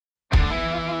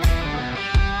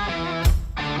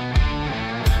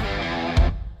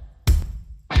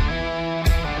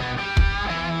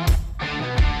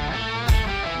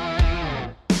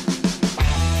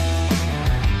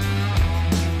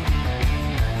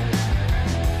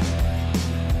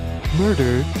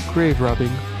murder, grave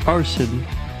robbing, arson,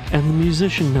 and the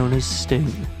musician known as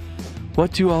Sting.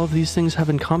 What do all of these things have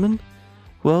in common?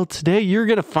 Well, today you're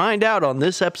going to find out on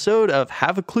this episode of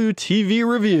Have a Clue TV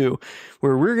Review,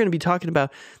 where we're going to be talking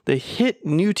about the hit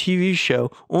new TV show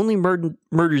Only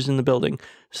Murders in the Building,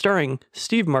 starring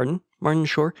Steve Martin, Martin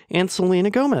Short, and Selena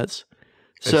Gomez.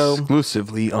 So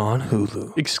exclusively on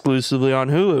Hulu. Exclusively on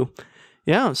Hulu.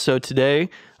 Yeah, so today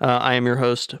I am your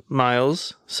host,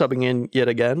 Miles, subbing in yet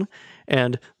again,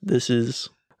 and this is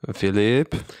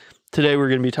Philip. Today we're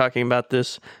going to be talking about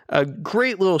this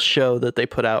great little show that they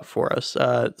put out for us.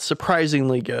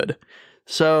 Surprisingly good.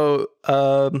 So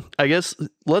I guess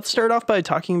let's start off by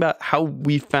talking about how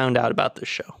we found out about this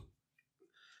show.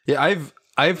 Yeah,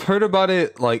 I've heard about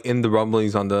it like in the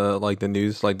rumblings on the the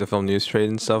news, like the film news trade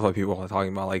and stuff. Like people are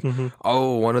talking about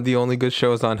oh, one of the only good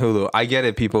shows on Hulu. I get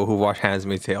it. People who watch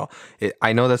Handmaid's Tale,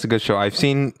 I know that's a good show. I've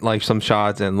seen like some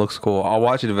shots and it looks cool. I'll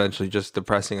watch it eventually. Just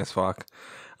depressing as fuck.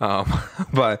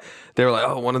 But they were like,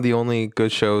 oh, one of the only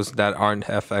good shows that aren't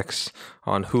FX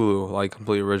on Hulu, like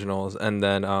complete originals. And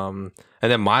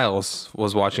then Miles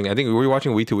was watching. I think were you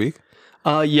watching week to week?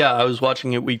 Yeah, I was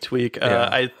watching it week to week.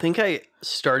 I think I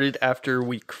started after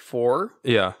week 4.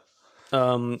 Yeah.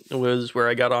 Was where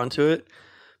I got onto it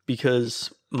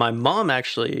because my mom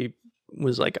actually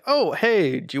was like, oh,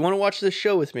 hey, do you want to watch this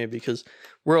show with me? Because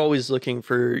we're always looking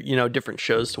for, different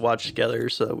shows to watch together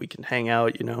so that we can hang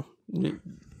out,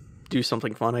 do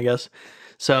something fun, I guess.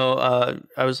 So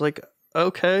I was like,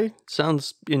 okay,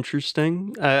 sounds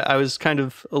interesting. I was kind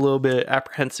of a little bit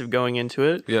apprehensive going into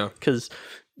it. Yeah. Because,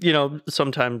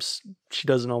 sometimes she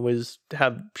doesn't always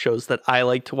have shows that I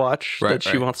like to watch that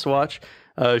she wants to watch.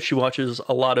 She watches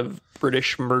a lot of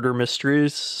British murder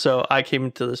mysteries. So I came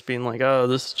into this being like, oh,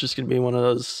 this is just going to be one of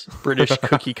those British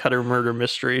cookie cutter murder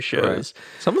mystery shows. Right.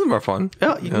 Some of them are fun.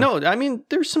 Yeah. No, I mean,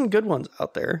 there's some good ones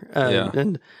out there.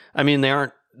 And I mean, they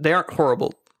aren't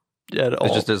horrible at all.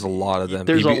 It's just there's a lot of them.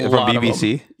 There's a lot from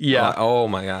BBC. Of them. Yeah. Oh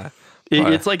my god.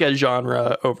 It's like a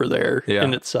genre over there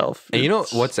in itself. And you know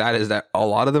what's sad is that a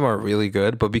lot of them are really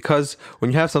good, but because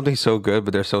when you have something so good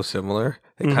but they're so similar,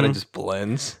 it kind of just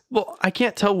blends. Well, I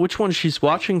can't tell which one she's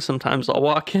watching sometimes. I'll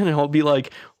walk in and I'll be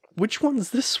like, which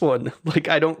one's this one? Like,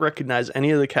 I don't recognize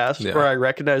any of the cast, or I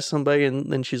recognize somebody,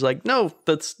 and then she's like, no,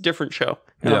 that's a different show.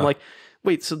 And I'm like,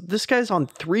 wait, so this guy's on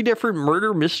 3 different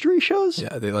murder mystery shows?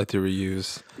 Yeah, they like to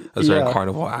reuse certain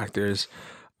carnival actors.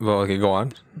 Well, okay, go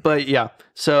on. But yeah,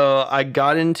 so I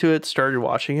got into it, started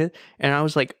watching it, and I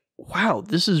was like, wow,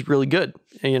 this is really good.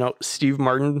 And, Steve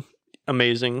Martin,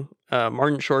 amazing.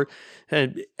 Martin Short,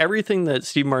 and everything that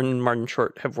Steve Martin and Martin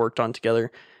Short have worked on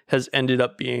together has ended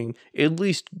up being at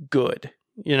least good,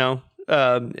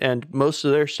 and most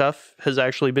of their stuff has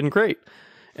actually been great.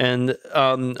 And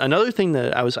another thing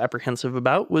that I was apprehensive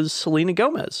about was Selena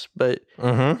Gomez, but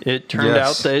it turned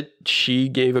out that she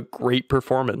gave a great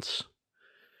performance.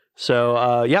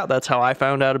 So, that's how I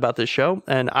found out about this show,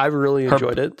 and I've really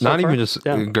enjoyed it. Not even just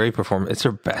a great performance; it's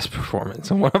her best performance,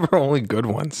 and one of her only good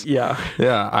ones. Yeah,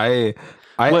 yeah.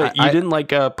 You didn't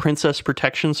like Princess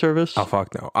Protection Service? Oh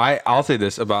fuck no! I'll say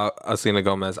this about Selena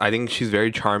Gomez: I think she's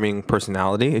very charming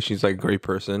personality. She's like a great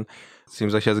person.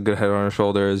 Seems like she has a good head on her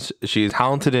shoulders. She's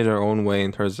talented in her own way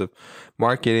in terms of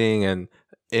marketing and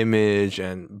image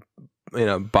and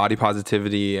body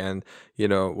positivity and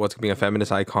what's being a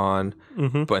feminist icon.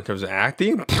 But in terms of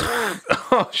acting,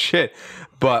 oh shit.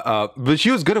 But she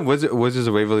was good in Wizards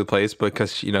of Waverly Place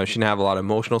because she didn't have a lot of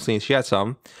emotional scenes. She had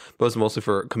some, but it was mostly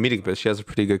for comedic bits. She has a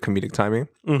pretty good comedic timing.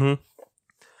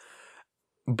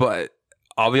 But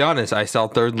I'll be honest, I saw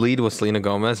third lead with Selena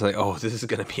Gomez. Like, oh, this is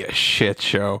gonna be a shit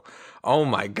show. Oh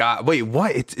my god! Wait,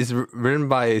 what? It's written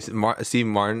by Steve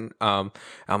Martin. I'm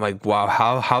like, wow,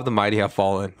 how the mighty have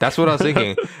fallen. That's what I was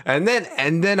thinking. and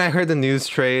then I heard the news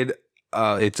trade.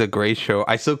 It's a great show.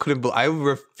 I still couldn't. I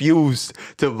refused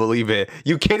to believe it.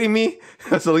 You kidding me?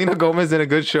 Selena Gomez in a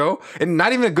good show, and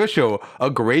not even a good show,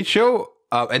 a great show.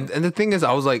 And the thing is,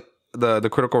 I was like, the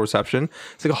critical reception.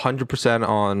 It's like 100%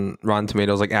 on Rotten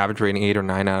Tomatoes, like average rating 8 or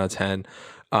 9 out of 10.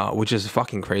 Which is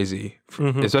fucking crazy,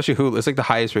 especially Hulu. It's like the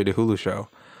highest rated Hulu show,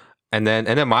 and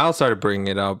then Miles started bringing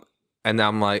it up, and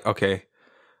I'm like, okay,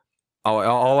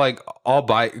 I'll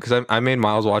buy it because I made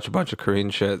Miles watch a bunch of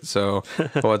Korean shit. So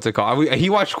what's it called? He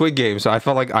watched Squid Game, so I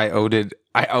felt like I owed it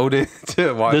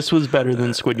to watch. This was better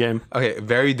than Squid Game. Okay,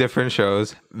 very different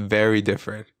shows, very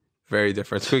different. Very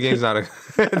different. Squid Game's not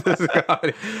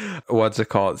a what's it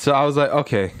called? So I was like,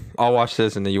 okay, I'll watch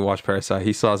this, and then you watch Parasite.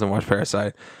 He still hasn't watched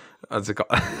Parasite. What's it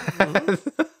called?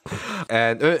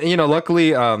 And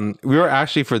luckily we were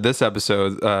actually, for this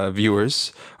episode,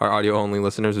 viewers, our audio only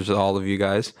listeners, which is all of you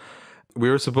guys, we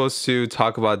were supposed to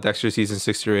talk about Dexter season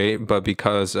 6 through 8, but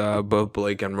because both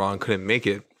Blake and Ron couldn't make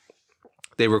it,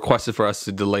 they requested for us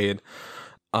to delay it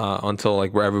until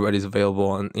like where everybody's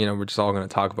available, and we're just all going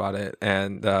to talk about it.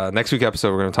 And next week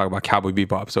episode we're going to talk about Cowboy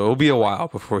Bebop, so it'll be a while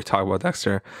before we talk about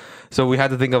Dexter. So we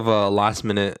had to think of a last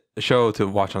minute show to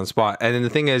watch on the spot. And then the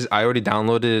thing is, I already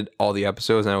downloaded all the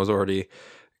episodes and I was already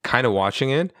kind of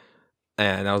watching it,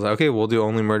 and I was like, okay, we'll do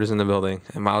Only Murders in the Building.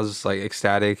 And Miles was like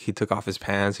ecstatic. He took off his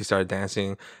pants, he started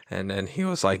dancing, and then he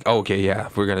was like, oh, okay, yeah,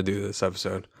 we're going to do this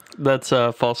episode. That's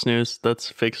false news. That's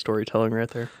fake storytelling right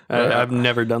there. I've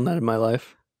never done that in my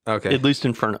life. Okay. At least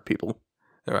in front of people.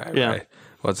 Right.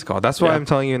 What's it called? That's why I'm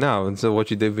telling you now. And so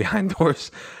what you did behind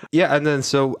doors. Yeah, and then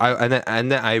so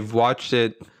then I've watched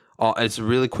it. It's a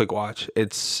really quick watch.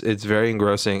 It's very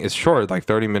engrossing. It's short, like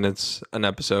 30 minutes an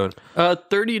episode.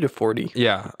 30 to 40.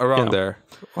 Yeah, around there.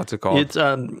 What's it called? It's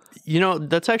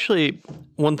that's actually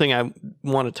one thing I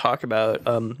want to talk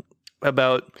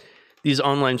about these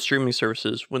online streaming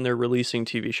services when they're releasing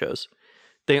TV shows.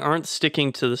 They aren't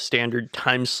sticking to the standard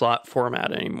time slot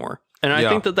format anymore. And I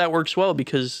think that works well,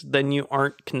 because then you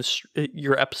aren't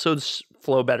your episodes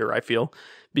flow better, I feel,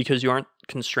 because you aren't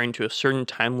constrained to a certain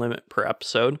time limit per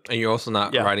episode. And you're also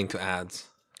not writing to ads.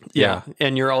 Yeah.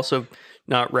 And you're also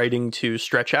not writing to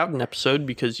stretch out an episode,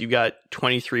 because you got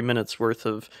 23 minutes worth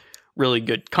of really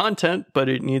good content, but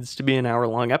it needs to be an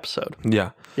hour-long episode.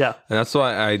 Yeah. Yeah. And that's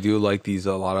why I do like a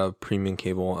lot of premium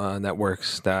cable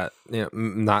networks that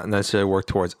not necessarily work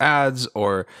towards ads,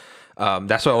 or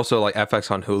that's why also like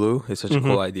FX on Hulu is such a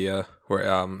cool idea, where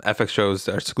FX shows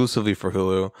that are exclusively for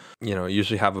Hulu,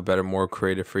 usually have a better, more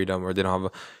creative freedom, or they don't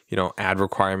have ad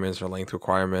requirements or length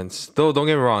requirements. Though don't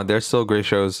get me wrong, there's still great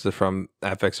shows from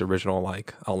FX original,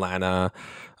 like Atlanta,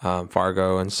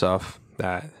 Fargo and stuff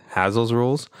that has those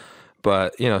rules.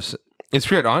 But it's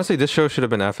weird. Honestly, this show should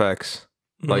have been FX.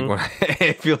 Like when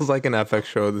it feels like an FX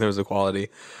show in terms of quality.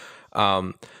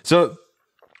 So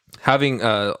having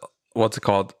what's it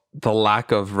called? The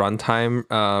lack of runtime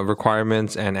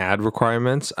requirements and ad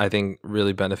requirements, I think,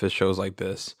 really benefits shows like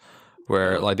this,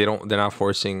 where like they're not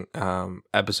forcing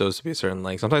episodes to be a certain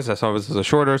length. Sometimes some episodes are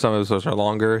shorter, some episodes are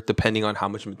longer, depending on how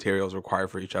much material is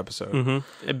required for each episode.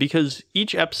 Because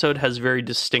each episode has very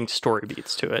distinct story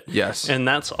beats to it. Yes. And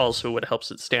that's also what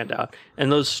helps it stand out.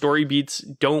 And those story beats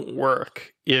don't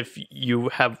work if you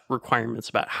have requirements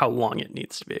about how long it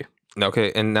needs to be.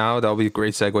 Okay, and now that'll be a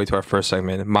great segue to our first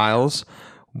segment. Miles,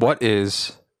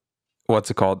 what's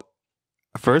it called?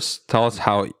 First, tell us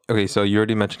how. Okay, so you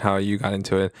already mentioned how you got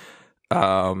into it,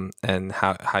 and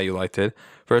how you liked it.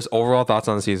 First, overall thoughts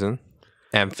on the season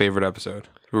and favorite episode,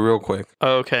 real quick.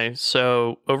 Okay,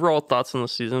 so overall thoughts on the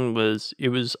season it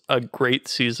was a great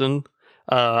season.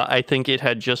 I think it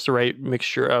had just the right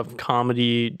mixture of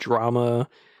comedy, drama,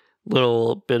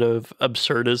 little bit of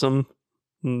absurdism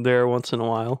there once in a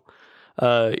while,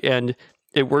 and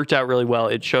it worked out really well.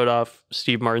 It showed off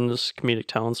Steve Martin's comedic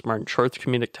talents, Martin Short's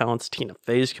comedic talents, Tina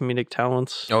Fey's comedic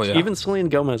talents, even Selena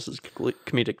Gomez's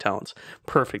comedic talents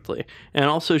perfectly, and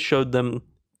also showed them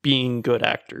being good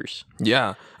actors.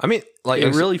 Yeah, I mean, like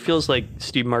it really feels like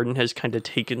Steve Martin has kind of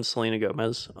taken Selena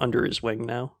Gomez under his wing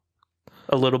now,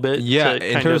 a little bit. Yeah,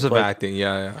 in terms of acting,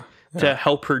 yeah, to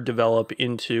help her develop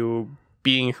into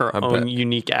being her own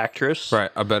unique actress. Right,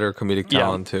 a better comedic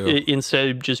talent too. Instead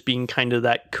of just being kind of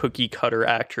that cookie cutter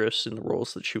actress in the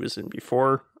roles that she was in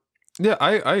before. Yeah,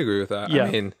 I agree with that. Yeah.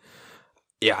 I mean,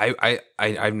 yeah,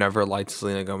 I've never liked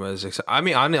Selena Gomez. I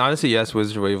mean, honestly, yes,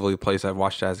 Wizards of Waverly Place I've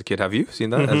watched it as a kid. Have you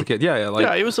seen that as a kid? Yeah, like,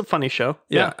 yeah, it was a funny show.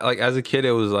 Yeah, like as a kid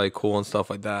it was like cool and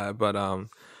stuff like that. But I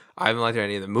haven't liked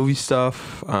any of the movie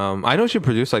stuff. I know she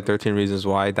produced like 13 Reasons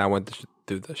Why. That went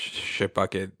through the shit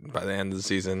bucket by the end of the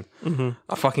season.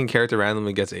 A fucking character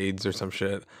randomly gets AIDS or some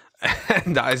shit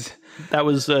and dies. That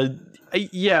was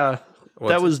that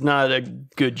was not a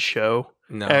good show.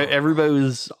 No, everybody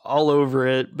was all over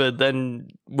it, but then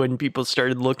when people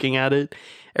started looking at it,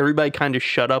 everybody kind of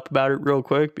shut up about it real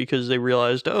quick because they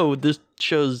realized, oh, this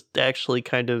show's actually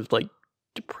kind of like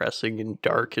depressing and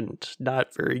dark and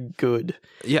not very good.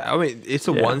 Yeah, I mean, it's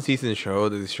a one season show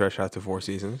that they stretched out to 4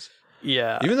 seasons.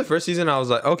 Yeah. Even the first season, I was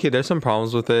like, okay, there's some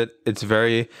problems with it. It's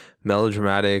very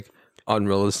melodramatic,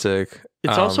 unrealistic.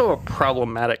 It's also a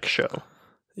problematic show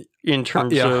in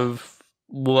terms of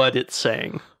what it's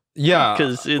saying. Yeah.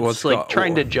 Because it's like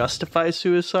trying to justify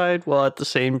suicide while at the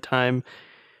same time,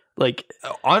 like,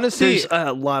 honestly, there's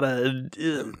a lot of,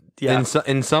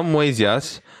 in some ways,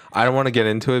 yes. I don't want to get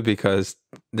into it because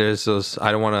there's those,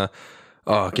 I don't want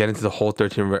to get into the whole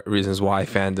 13 Reasons Why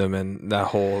fandom and that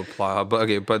whole plot. But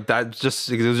okay, but it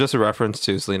was just a reference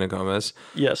to Selena Gomez.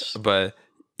 Yes. But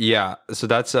Yeah, so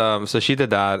that's so she did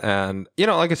that, and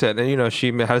like I said, and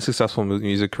she had a successful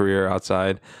music career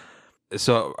outside.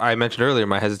 So I mentioned earlier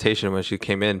my hesitation when she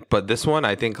came in, but this one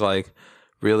I think like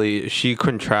really she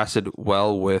contrasted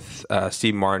well with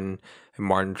Steve Martin and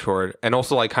Martin Short, and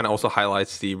also like kind of also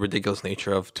highlights the ridiculous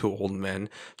nature of two old men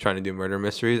trying to do murder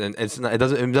mysteries, and it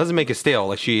doesn't make it stale.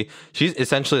 Like she's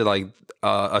essentially like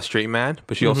a straight man,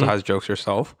 but she also has jokes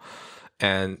herself.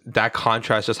 And that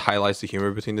contrast just highlights the humor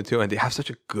between the two, and they have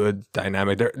such a good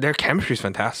dynamic. Their chemistry is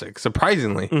fantastic.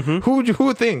 Surprisingly, who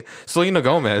would think Selena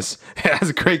Gomez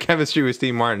has great chemistry with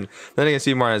Steve Martin? Then again,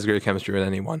 Steve Martin has great chemistry with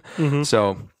anyone.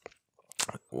 So,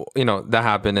 that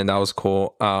happened, and that was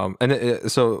cool.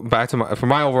 So back to for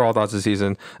my overall thoughts of the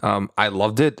season, I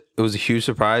loved it. It was a huge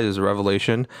surprise. It was a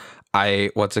revelation.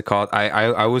 What's it called?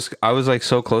 I was like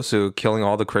so close to killing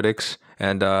all the critics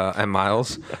and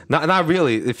Miles. Not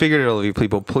really. Figuratively,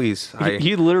 people, please.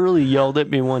 He literally yelled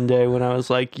at me one day when I was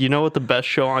like, you know what the best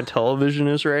show on television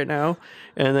is right now?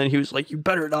 And then he was like, you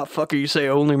better not fucker, you say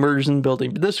only murders in the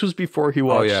building. But this was before he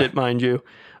watched it, mind you.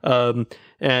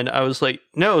 And I was like,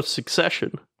 no,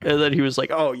 Succession. And then he was like,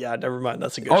 oh yeah, never mind,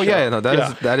 that's a good show.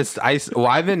 That is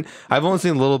I've only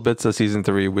seen little bits of season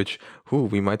 3, which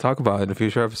we might talk about in a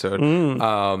future episode.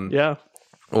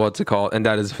 What's it called? And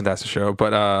that is a fantastic show.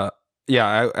 But he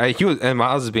was, and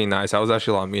Miles is being nice. I was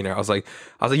actually a lot meaner. I was like,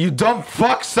 you dumb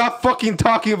fuck, stop fucking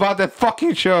talking about that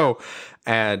fucking show.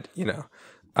 And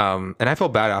and I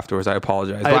felt bad afterwards. I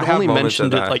apologize. I had only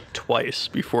mentioned it like twice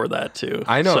before that too.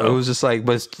 I know, it was just like,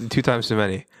 but it's 2 times too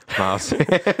many, Miles.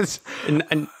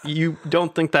 and you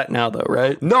don't think that now though,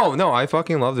 right? No, I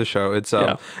fucking love the show. It's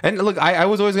and look, I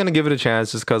was always gonna give it a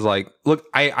chance just because like, look,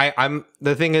 I'm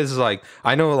the thing is like,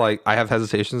 I know like I have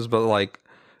hesitations, but like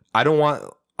I don't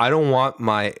want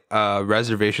my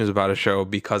reservations about a show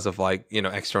because of like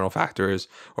external factors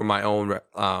or my own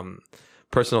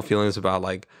personal feelings about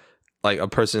like a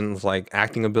person's like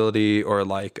acting ability or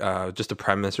like just a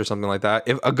premise or something like that.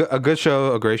 If a good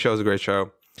show, a great show is a great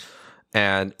show,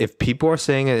 and if people are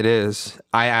saying it is,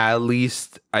 I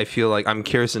feel like I'm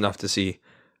curious enough to see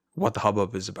what the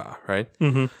hubbub is about, right?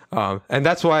 And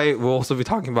that's why we'll also be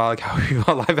talking about like how we feel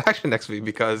about live action next week,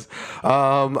 because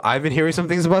I've been hearing some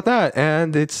things about that,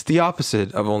 and it's the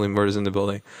opposite of only murders in the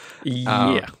building.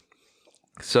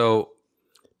 So,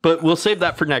 but we'll save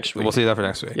that for next week.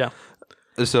 Yeah.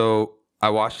 So I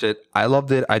watched it. I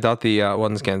loved it. I thought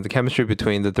once again the chemistry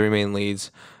between the 3 main leads,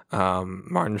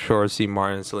 Martin Short, Steve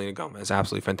Martin, and Selena Gomez,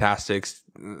 absolutely fantastic.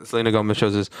 Selena Gomez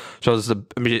shows us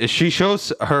she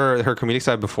shows her comedic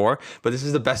side before, but this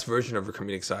is the best version of her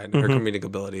comedic side, her comedic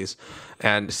abilities.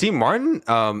 And Steve Martin,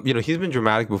 he's been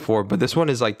dramatic before, but this one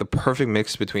is like the perfect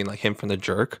mix between like him from The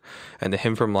Jerk and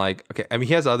him from like, okay, I mean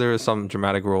he has some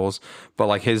dramatic roles, but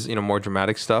like his more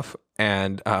dramatic stuff.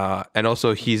 And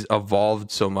also he's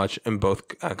evolved so much in both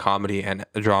comedy and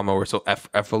drama. We're so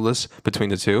effortless between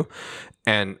the two.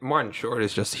 And Martin Short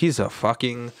is just, he's a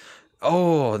fucking,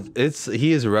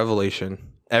 he is a revelation.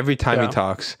 Every time he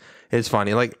talks, it's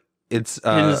funny. Like it's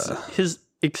his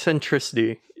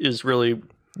eccentricity is really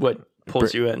what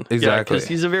pulls you in. Exactly. Because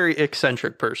he's a very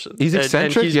eccentric person. He's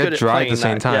eccentric yet dry at the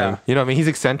same time. Yeah. You know what I mean? He's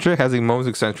eccentric, has like moments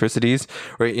of eccentricities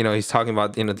where, he's talking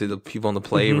about, to the people in the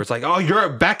play where it's like, oh, you're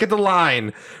back at the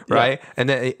line, right? Yeah. And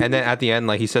then at the end,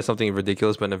 like he says something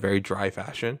ridiculous, but in a very dry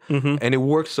fashion. And it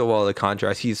works so well, the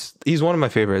contrast. He's one of my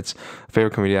favorite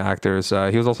comedian actors.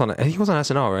 He was also on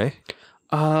SNL, right?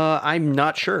 I'm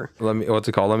not sure. What's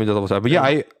it called? Let me just double check. But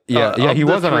he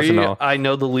was on SNL. I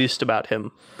know the least about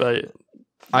him, but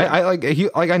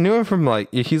I knew him from like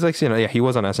he's like he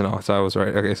was on SNL, so I was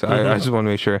right. Okay, so I just want to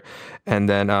make sure. And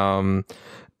then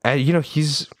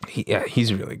he's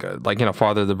really good. Like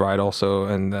Father of the Bride also,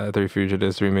 and 3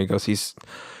 Fugitives, 3 Amigos. He's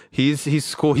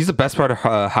cool. He's the best part of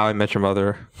How I Met Your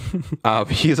Mother.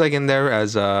 He's like in there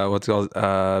as what's it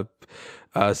called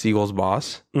Siegel's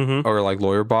boss or like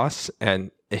lawyer boss,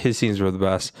 and his scenes were the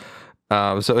best.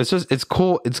 So it's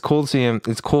cool. It's cool to see him.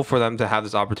 It's cool for them to have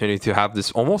this opportunity to have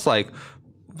this almost like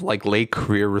late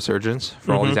career resurgence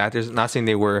for all these actors. Not saying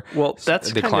they were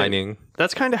declining.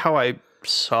 That's kind of how I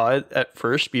saw it at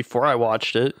first before I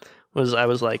watched it. I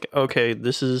was like, okay,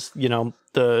 this is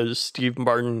the Steve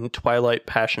Martin Twilight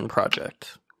passion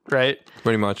project, right?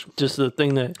 Pretty much. Just the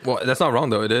thing that. Well, that's not wrong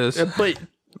though. It is. But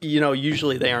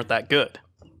usually they aren't that good.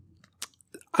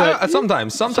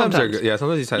 Sometimes they're good. Yeah,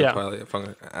 sometimes he's had Twilight.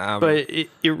 But it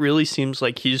really seems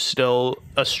like he's still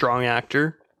a strong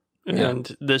actor.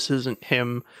 And this isn't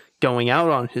him going out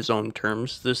on his own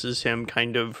terms. This is him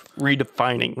kind of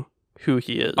redefining who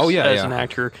he is as an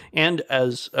actor and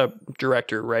as a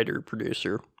director, writer,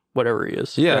 producer. whatever he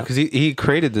is. Yeah, because he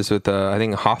created this with I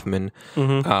think Hoffman.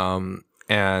 Mm-hmm.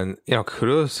 And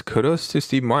kudos to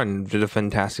Steve Martin. Did a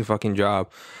fantastic fucking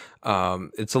job.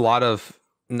 It's a lot of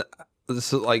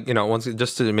this is like, once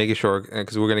just to make it short,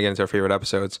 because we're gonna get into our favorite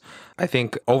episodes. I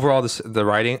think overall the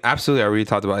writing, absolutely, I already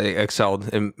talked about it, excelled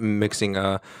in mixing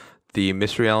the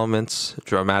mystery elements,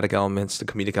 dramatic elements, the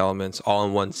comedic elements, all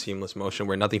in one seamless motion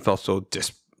where nothing felt so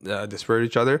disparate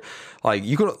each other. Like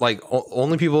you could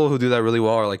only people who do that really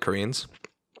well are like Koreans.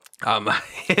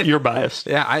 You're biased.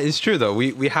 Yeah, it's true though.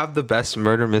 We have the best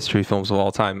murder mystery films of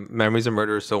all time. Memories of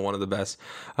Murder is still one of the best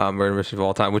murder mysteries of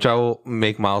all time, which I will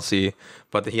make Miles see,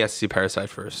 but he has to see Parasite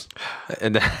first.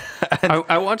 And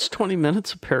I watched 20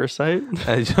 minutes of Parasite.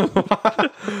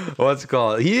 What's it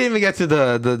called? He didn't even get to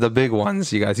the big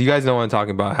ones. You guys know what I'm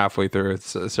talking about. Halfway through, a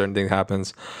certain thing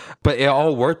happens, but it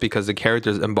all worked because the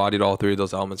characters embodied all three of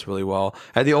those elements really well.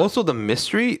 And the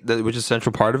mystery, which is a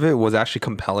central part of it, was actually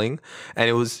compelling, and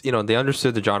it was they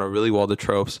understood the genre really well. The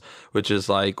tropes, which is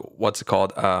like what's it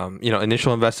called?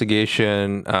 Initial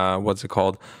investigation. What's it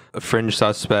called? Fringe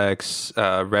suspects,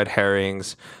 red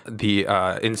herrings, the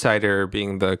insider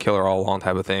being the killer all along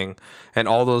type of thing, and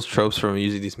all those tropes from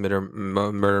usually these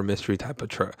murder mystery type of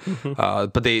trope. Mm-hmm.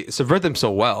 But they subvert them so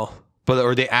well.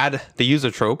 They use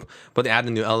a trope, but they add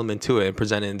a new element to it and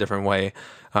present it in a different way.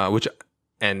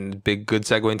 Big good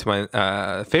segue into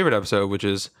my favorite episode, which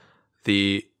is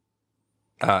the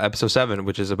episode 7,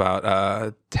 which is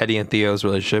about Teddy and Theo's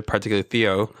relationship, particularly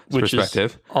Theo's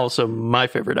perspective. Is also my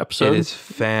favorite episode. It is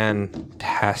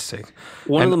fantastic.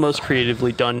 One of the most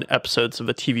creatively done episodes of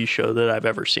a TV show that I've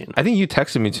ever seen. I think you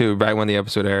texted me too right when the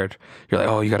episode aired. You're like,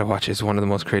 "Oh, you gotta watch it. It's one of the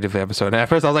most creative episodes." And at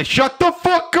first I was like, "Shut the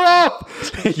fuck up,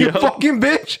 you fucking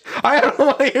bitch! I don't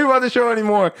want to hear about the show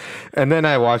anymore." And then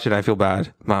I watched it and I feel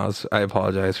bad. Miles, I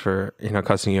apologize for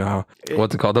cussing you out.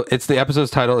 What's it called? It's the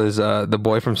episode's title is The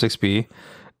Boy from 6B.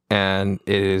 And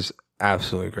it is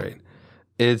absolutely great.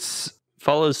 It's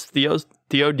follows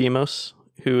Theo Demos,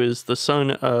 who is the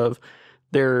son of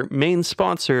their main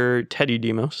sponsor, Teddy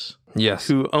Demos. Yes.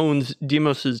 Who owns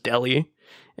Demos's Deli,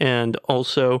 and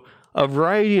also a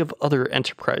variety of other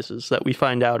enterprises that we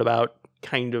find out about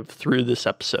kind of through this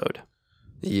episode.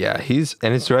 Yeah,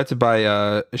 it's directed by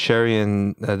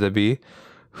Sharian Dabi,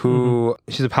 who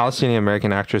she's a Palestinian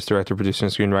American actress, director, producer,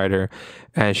 and screenwriter,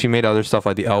 and she made other stuff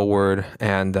like The L Word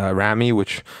and Rami,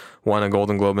 which won a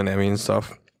Golden Globe and Emmy and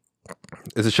stuff.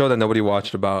 It's a show that nobody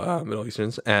watched about Middle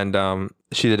Easterns, and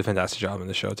she did a fantastic job in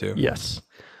the show too. Yes,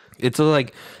 it's and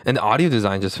the audio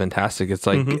design just fantastic. It's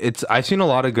like I've seen a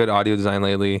lot of good audio design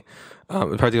lately,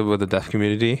 particularly with the deaf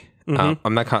community. Mm-hmm.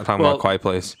 I'm not talking about Quiet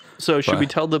Place. So should we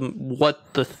tell them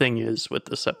what the thing is with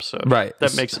this episode? Right.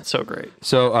 That makes it so great.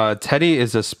 So Teddy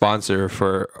is a sponsor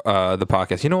for the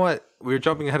podcast. You know what? We're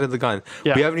jumping ahead of the gun.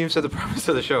 Yeah. We haven't even said the premise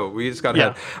of the show. We just got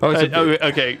ahead.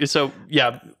 Okay. So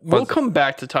we'll come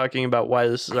back to talking about why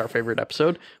this is our favorite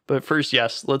episode. But first,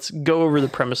 let's go over the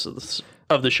premise of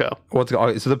the show. So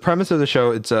the premise of the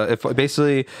show, it's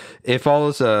it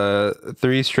follows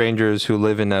 3 strangers who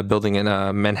live in a building in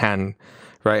Manhattan.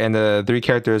 Right, and the 3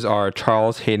 characters are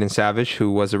Charles Hayden Savage,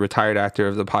 who was a retired actor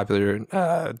of the popular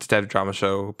detective drama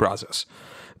show Brazos,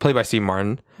 played by Steve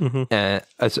Martin,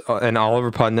 and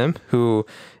Oliver Putnam, who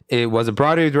was a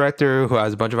Broadway director who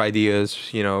has a bunch of ideas,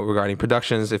 regarding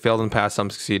productions. They failed in the past,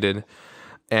 some succeeded,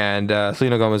 and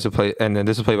Selena Gomez and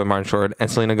this was played by Martin Short,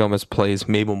 and Selena Gomez plays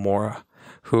Mabel Mora,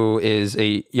 who is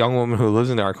a young woman who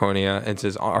lives in Arconia, and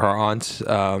it's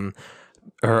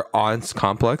her aunt's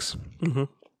complex. Mm-hmm.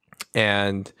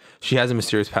 And she has a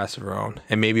mysterious past of her own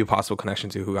and maybe a possible connection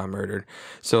to who got murdered.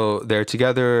 So they're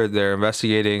together, they're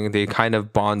investigating, they kind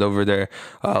of bond over their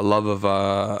love of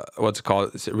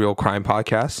Real Crime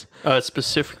Podcast.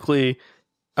 Specifically,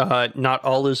 Not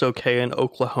All Is Okay in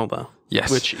Oklahoma.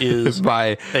 Yes. Which is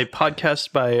a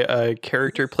podcast by a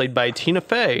character played by Tina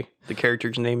Fey. The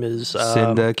character's name is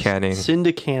Cinda Canning.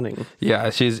 Cinda Canning.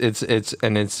 Yeah, it's it's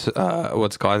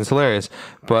hilarious.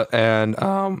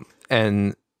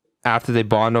 And after they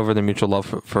bond over their mutual love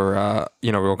for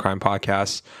Real Crime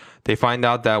Podcasts, they find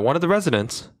out that one of the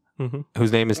residents,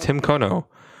 whose name is Tim Kono,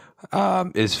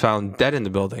 is found dead in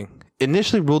the building.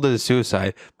 Initially ruled as a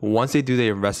suicide, but once they do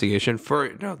their investigation for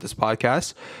this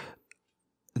podcast,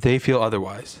 they feel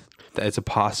otherwise, that it's a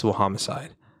possible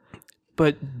homicide.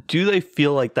 But do they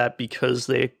feel like that because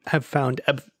they have found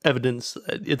evidence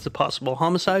that it's a possible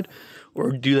homicide?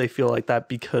 Or do they feel like that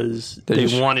because they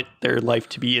want their life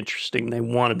to be interesting? They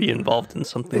want to be involved in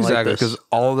something like this? Exactly, because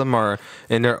all of them are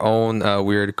in their own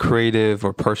weird creative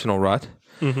or personal rut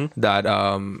that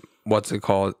what's it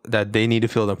called, that they need to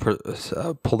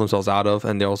pull themselves out of,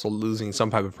 and they're also losing some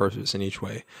type of purpose in each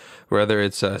way, whether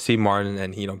it's Steve Martin,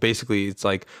 and basically it's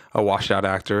like a washed out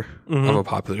actor of a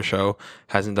popular show,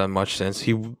 hasn't done much since.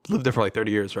 He lived there for like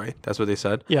 30 years, right? That's what they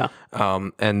said. Yeah.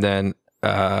 And then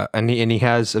he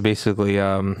has basically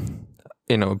a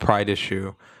pride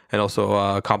issue, and also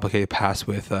a complicated past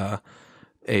with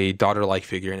a daughter-like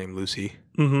figure named Lucy.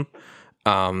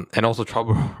 And also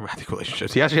trouble romantic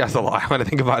relationships. He actually has a lot. When I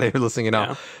think about it, listening it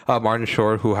out. Martin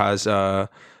Short, who has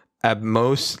at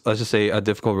most, let's just say, a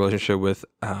difficult relationship with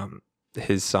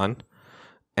his son,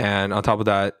 and on top of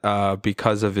that,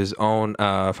 because of his own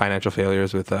financial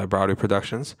failures with Broadway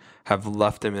productions, have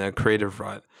left him in a creative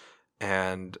rut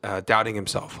and doubting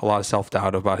himself. A lot of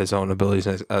self-doubt about his own abilities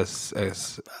as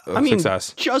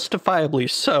success. Justifiably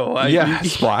so.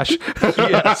 Splash.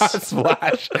 Yes.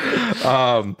 Splash.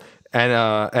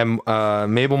 And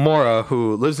Mabel Mora,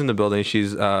 who lives in the building,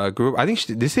 she's grew up. I think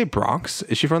did they say Bronx?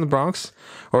 Is she from the Bronx,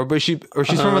 or she's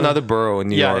from another borough in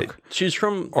New York? She's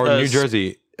from New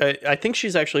Jersey. I think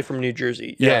she's actually from New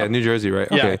Jersey. Yeah, New Jersey, right?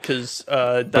 Okay. Yeah, because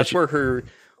that's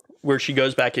where she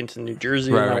goes back into New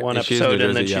Jersey in that one episode,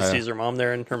 and then she sees her mom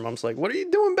there, and her mom's like, "What are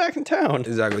you doing back in town?"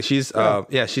 Exactly. She's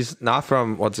she's not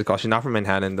from She's not from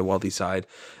Manhattan, the wealthy side,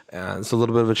 and it's a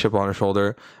little bit of a chip on her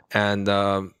shoulder,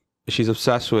 and she's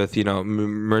obsessed with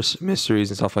mysteries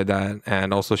and stuff like that,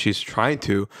 and also she's trying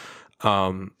to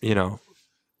find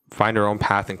her own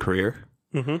path and career.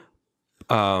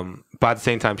 But at the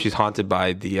same time, she's haunted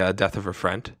by the death of her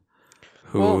friend.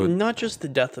 Well, not just the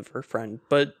death of her friend,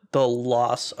 but the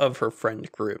loss of her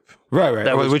friend group.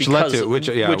 Right. Which led to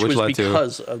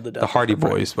because of the death the Hardy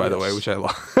Boys, by the way, which I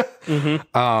love.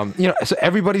 So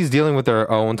everybody's dealing with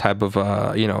their own type of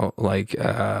what's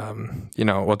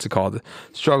it called,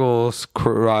 struggles,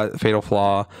 fatal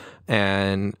flaw,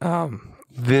 and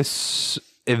this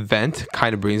event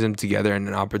kind of brings them together in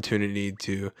an opportunity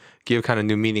to give kind of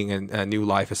new meaning and new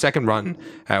life, a second run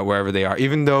at wherever they are,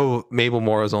 even though Mabel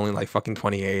Mora is only like fucking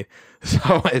 28.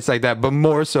 So it's like that, but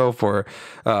more so for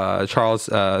Charles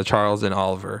and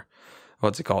Oliver.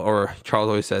 What's it called? Or Charles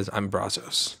always says, "I'm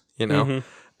Brazos,"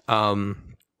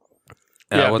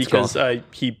 because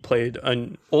he played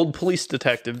an old police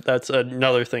detective. That's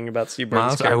another thing about Steve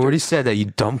Martin's character. I already said that, you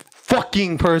dumb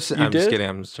fucking person. You I'm did? just kidding.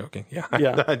 I'm just joking. Yeah.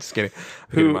 I'm just kidding.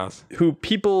 Who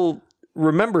people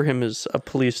remember him as a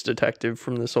police detective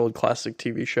from this old classic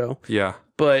TV show. Yeah.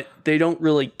 But they don't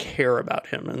really care about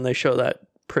him, and they show that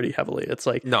pretty heavily. It's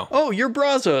like, no, oh, you're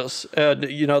Brazos, and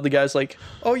the guy's like,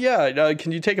 oh yeah,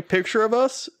 can you take a picture of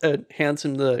us? And hands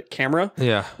him the camera.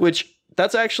 Yeah. Which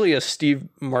that's actually a Steve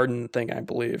Martin thing, I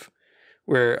believe,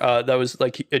 where that was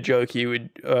like a joke he would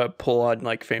pull on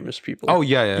like famous people. Oh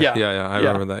yeah. I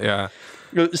remember that. Yeah.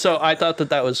 So I thought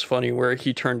that was funny where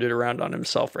he turned it around on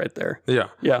himself right there.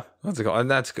 Yeah. What's it called?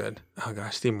 And that's good. Oh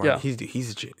gosh, Steve Martin. Yeah.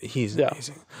 He's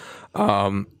amazing.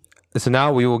 So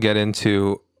now we will get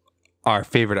into our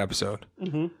favorite episode,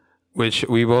 which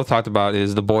we both talked about,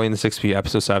 is The Boy in the 6P,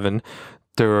 episode 7,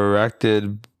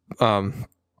 directed.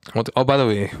 Oh, by the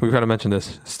way, we gotta mention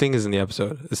this. Sting is in the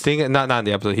episode. Sting, not in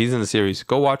the episode. He's in the series.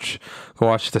 Go watch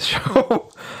the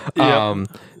show.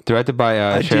 Directed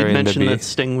by I Sherry did mention Libby. that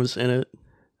Sting was in it.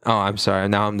 Oh, I'm sorry.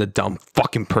 Now I'm the dumb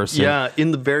fucking person. Yeah,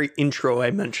 in the very intro, I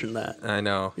mentioned that. I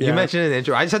know. Yeah. You mentioned it in the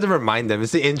intro. I just had to remind them.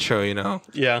 It's the intro,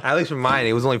 Yeah. At least remind.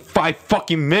 It was only 5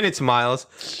 fucking minutes, Miles.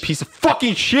 Piece of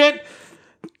fucking shit.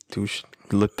 Douche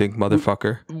lip dick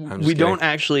motherfucker. We don't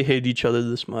actually hate each other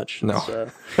this much. No.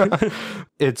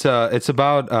 It's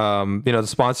about the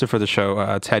sponsor for the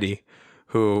show, Teddy,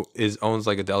 who owns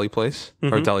like a deli place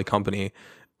or a deli company.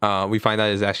 We find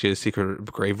out is actually a secret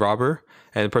grave robber,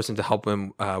 and the person to help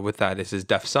him with that is his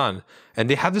deaf son. And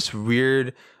they have this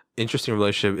weird, interesting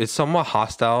relationship. It's somewhat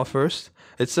hostile at first.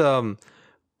 It's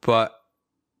but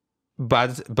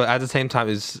at the same time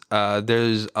is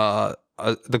there's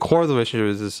the core of the relationship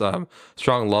is this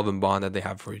strong love and bond that they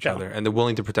have for each other, and they're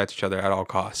willing to protect each other at all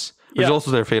costs. There's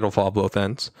also their fatal flaw both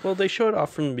ends. Well, they showed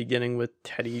off from the beginning with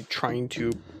Teddy trying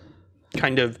to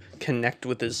kind of connect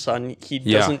with his son. He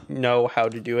doesn't know how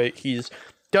to do it. He's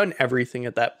done everything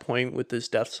at that point with his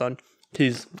deaf son.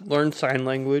 He's learned sign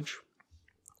language,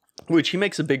 which he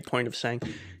makes a big point of saying,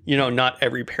 not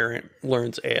every parent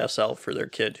learns ASL for their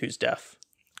kid who's deaf.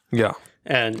 Yeah.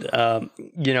 And,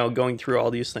 going through all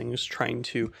these things, trying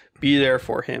to be there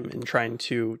for him and trying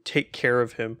to take care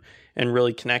of him and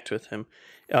really connect with him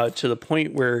to the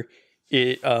point where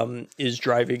it is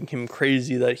driving him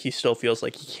crazy that he still feels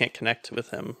like he can't connect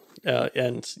with him.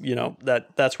 And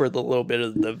that's where the little bit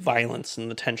of the violence and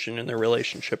the tension in their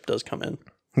relationship does come in.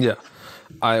 Yeah.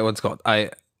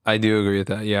 I do agree with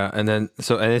that. Yeah, and then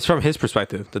and it's from his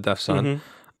perspective, the deaf son,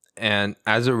 and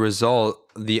as a result,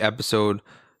 the episode,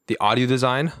 the audio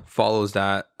design follows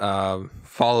that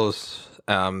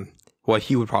what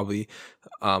he would probably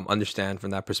understand from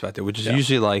that perspective, which is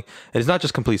usually like, it's not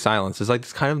just complete silence. It's like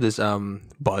this kind of this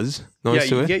buzz noise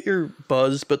to you it. get your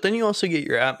buzz, but then you also get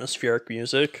your atmospheric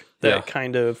music that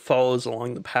kind of follows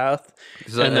along the path,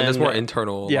 and then it's more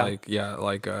internal,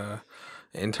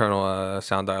 internal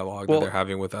sound dialogue that they're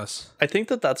having with us. I think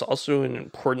that that's also an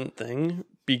important thing,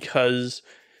 because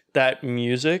that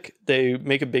music, they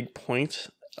make a big point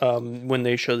when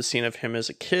they show the scene of him as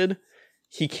a kid.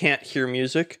 He can't hear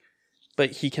music,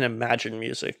 but he can imagine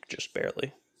music just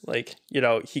barely. Like,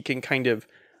 he can kind of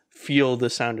feel the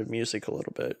sound of music a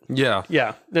little bit. Yeah.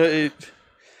 Yeah.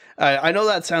 I know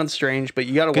that sounds strange, but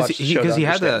you got to watch the show. Because he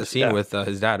had that scene with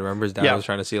his dad. Remember, his dad was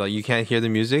trying to say, like, you can't hear the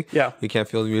music. Yeah. You can't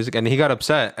feel the music. And he got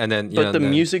upset. And then, but the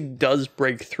music does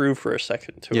break through for a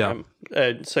second to him.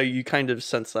 And so you kind of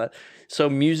sense that. So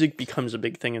music becomes a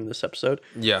big thing in this episode.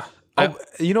 Yeah. I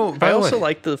also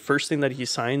like the first thing that he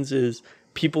signs is,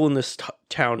 people in this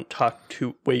town talk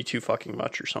way too fucking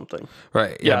much or something.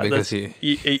 Right. Yeah, because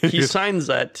he signs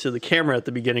that to the camera at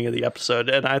the beginning of the episode,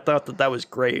 and I thought that was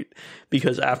great,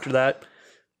 because after that,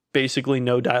 basically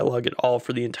no dialogue at all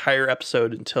for the entire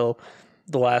episode until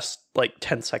the last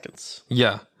 10 seconds.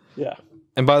 Yeah. Yeah.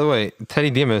 And by the way,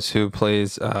 Teddy Demas, who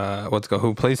plays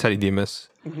Teddy Demas,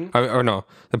 or no,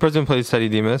 the person who plays Teddy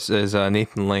Demas is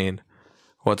Nathan Lane.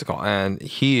 And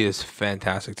he is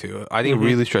fantastic too. I think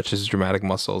really stretches his dramatic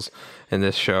muscles in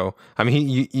this show. I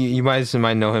mean, you might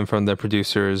know him from The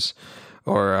Producers,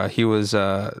 or he was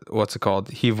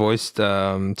he voiced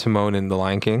Timon in The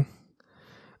Lion King,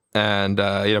 and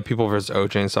People vs.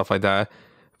 OJ and stuff like that.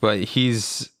 But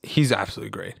he's absolutely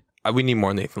great. We need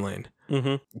more Nathan Lane.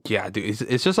 Yeah, dude,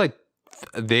 it's just like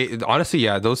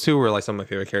those two were like some of my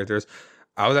favorite characters.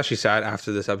 I was actually sad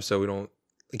after this episode we don't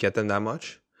get them that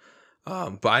much.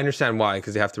 But I understand why,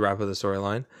 because they have to wrap up the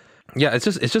storyline. Yeah, it's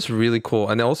just really cool.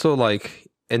 And also the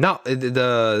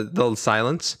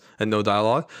silence and no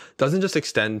dialogue doesn't just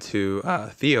extend to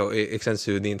Theo. It extends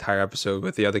to the entire episode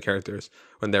with the other characters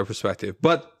from their perspective.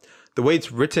 But the way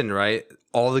it's written, right,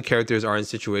 all the characters are in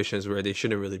situations where they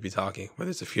shouldn't really be talking. Whether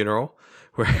it's a funeral,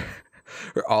 where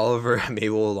Oliver and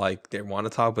Mabel, they want to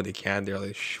talk but they can't, they're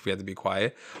like, shh, we have to be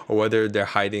quiet, or whether they're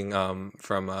hiding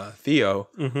from Theo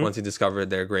once he discovered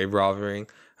their grave robbing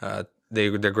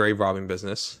their grave robbing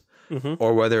business,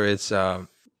 or whether it's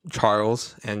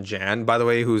Charles and Jan, by the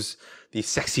way, who's the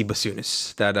sexy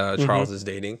bassoonist that Charles is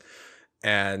dating,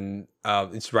 and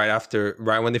it's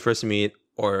right when they first meet,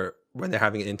 or when they're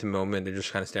having an intimate moment, they're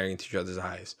just kind of staring into each other's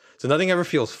eyes, so nothing ever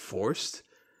feels forced.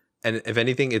 And if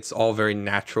anything, it's all very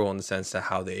natural in the sense that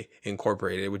how they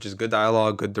incorporate it, which is good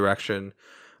dialogue, good direction,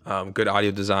 good audio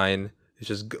design. It's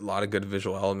just a lot of good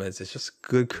visual elements. It's just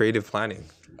good creative planning.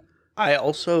 I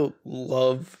also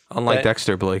love... Unlike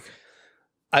Dexter, Blake.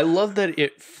 I love that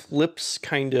it flips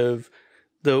kind of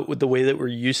the way that we're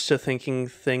used to thinking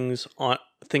of things on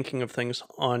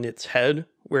its head,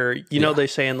 where, they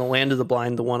say in the land of the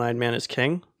blind, the one-eyed man is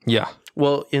king. Yeah.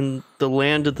 Well, in the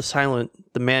land of the silent,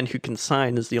 the man who can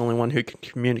sign is the only one who can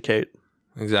communicate.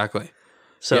 Exactly.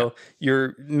 So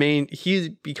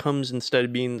he becomes, instead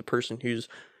of being the person who's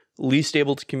least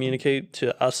able to communicate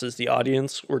to us as the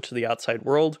audience or to the outside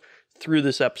world, through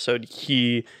this episode,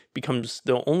 he becomes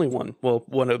the only one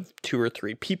of 2 or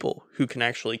 3 people who can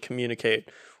actually communicate,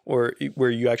 or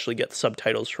where you actually get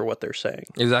subtitles for what they're saying.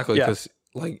 Exactly. Because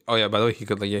by the way, he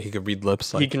could read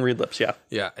lips. He can read lips. Yeah.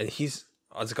 Yeah. And he's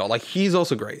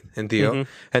also great in Theo.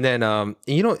 And then,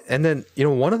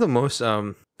 one of the most,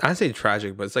 I'd say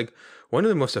tragic, but it's one of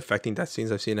the most affecting death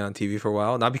scenes I've seen on TV for a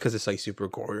while. Not because it's super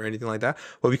gory or anything like that,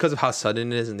 but because of how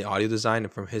sudden it is in the audio design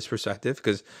and from his perspective.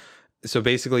 So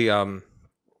basically, one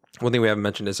thing we haven't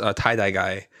mentioned is Tie-Dye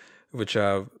Guy, which,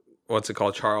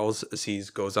 Charles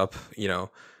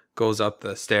goes up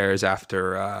the stairs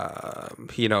after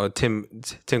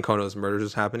Tim Kono's murders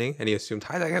was happening, and he assumed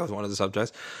Tie-Dye Guy was one of the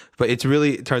subjects, but it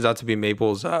turns out to be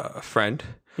Mabel's friend,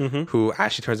 who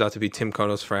actually turns out to be Tim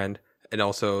Kono's friend, and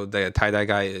also the Tie-Dye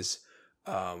Guy is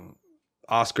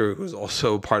Oscar, who's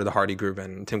also part of the Hardy group,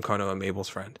 and Tim Kono and Mabel's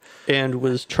friend, and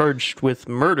was charged with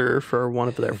murder for one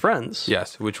of their friends.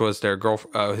 Yes, which was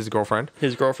his girlfriend.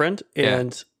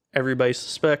 And everybody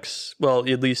suspects, well,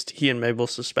 at least he and Mabel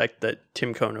suspect that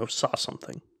Tim Kono saw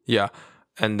something. Yeah.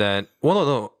 And then,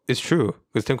 no, it's true.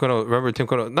 Because Tim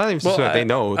Kono, not even suspect, they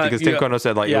know. Because Tim Kono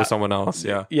said, it was someone else.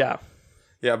 Yeah. Yeah.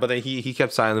 Yeah, but then he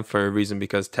kept silent for a reason,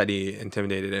 because Teddy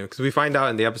intimidated him. Because we find out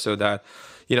in the episode that,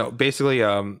 basically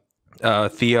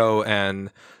Theo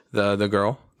and the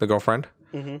girl, the girlfriend,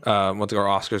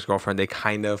 Oscar's girlfriend, they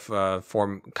kind of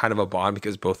form kind of a bond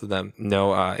because both of them know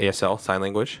ASL, sign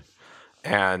language.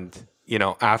 And,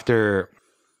 after...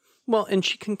 Well, and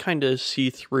she can kind of see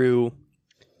through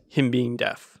him being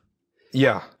deaf.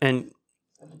 Yeah. And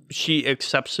she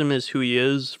accepts him as who he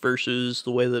is versus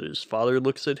the way that his father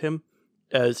looks at him,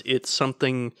 as it's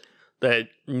something that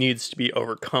needs to be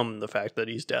overcome, the fact that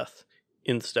he's deaf,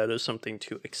 instead of something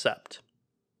to accept.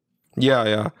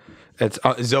 Yeah. It's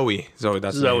Zoe.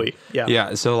 That's Zoe. Yeah.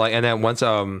 Yeah. So and then once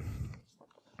and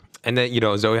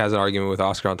then Zoe has an argument with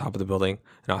Oscar on top of the building,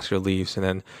 and Oscar leaves, and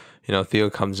then Theo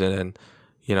comes in and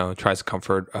tries to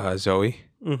comfort Zoe,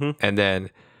 and then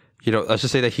let's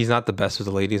just say that he's not the best with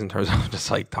the ladies in terms of just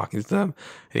like talking to them.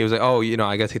 And he was like, oh,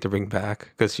 I gotta take the ring back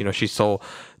because she's so.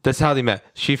 That's how they met.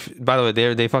 By the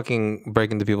way, they fucking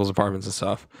break into people's apartments and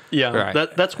stuff. Yeah,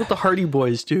 right. That's what the Hardy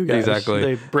Boys do, guys. Exactly.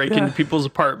 They break into people's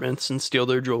apartments and steal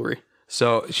their jewelry.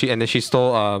 So she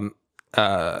stole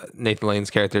Nathan Lane's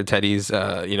character Teddy's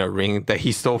ring that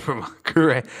he stole from a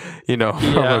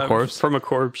corpse. From a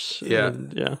corpse. Yeah.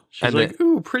 And she's like,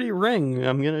 ooh, pretty ring.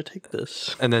 I'm gonna take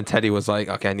this. And then Teddy was like,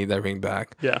 okay, I need that ring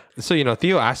back. Yeah. So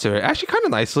Theo asked her actually kind of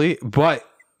nicely, but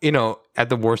at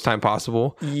the worst time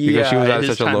possible because she was at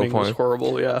such a low point. Was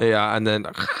horrible. Yeah. Yeah, and then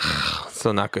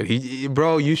so not good.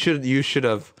 You should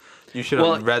have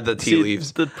read the tea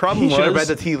leaves. The problem was should have read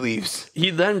the tea leaves. He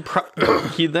then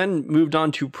moved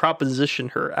on to proposition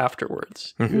her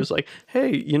afterwards. He was like,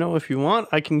 "Hey, if you want,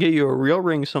 I can get you a real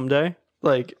ring someday."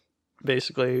 Like,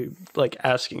 basically, like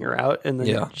asking her out, and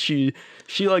then she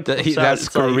like that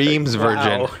screams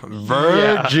virgin, wow.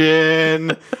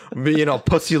 Virgin,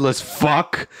 pussyless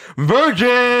fuck,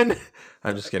 virgin.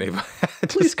 I'm just kidding.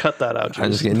 Please cut that out, Jason.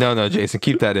 I'm just kidding. No, Jason,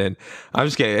 keep that in. I'm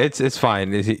just kidding. It's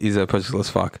fine. He's a pussyless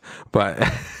fuck. But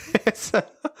let's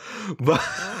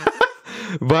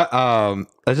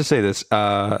just say this.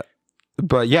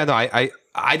 But yeah, no, I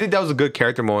think that was a good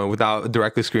character moment without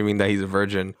directly screaming that he's a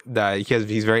virgin. That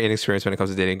he's very inexperienced when it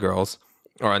comes to dating girls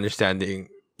or understanding,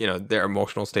 their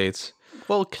emotional states.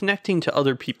 Well, connecting to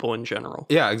other people in general.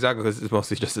 Yeah, exactly. Because it's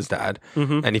mostly just his dad,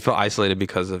 and he felt isolated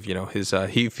because of his.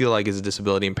 He feel like his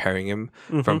disability impairing him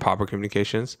from proper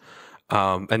communications.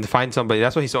 And to find somebody,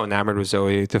 that's why he's so enamored with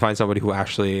Zoe. To find somebody who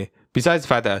actually, besides the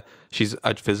fact that she's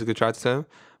physically attracted to him,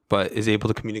 but is able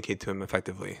to communicate to him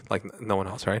effectively, like no one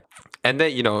else, right? And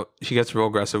then she gets real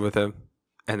aggressive with him,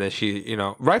 and then she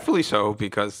rightfully so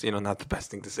because not the best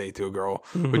thing to say to a girl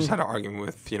who just had an argument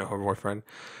with her boyfriend.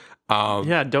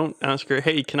 Don't ask her,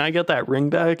 hey, can I get that ring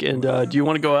back? And do you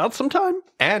want to go out sometime?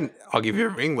 And I'll give you a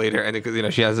ring later. And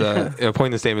because she has a point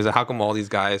in the statement is that how come all these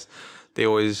guys, they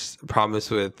always promise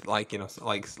with like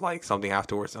something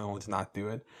afterwards and always not do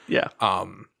it. Yeah.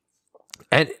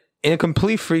 And in a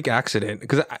complete freak accident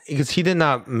because he did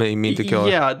not mean to kill her.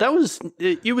 Yeah,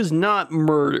 it was not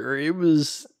murder. It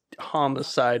was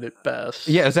homicide at best.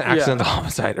 Yeah, it's an accidental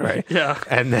homicide, right? Yeah.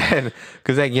 And then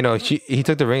because he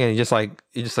took the ring and he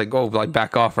just go like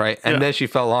back off, right? And then she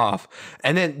fell off.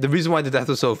 And then the reason why the death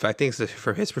was so affecting is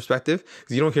from his perspective,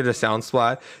 because you don't hear the sound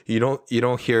splat, you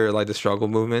don't hear like the struggle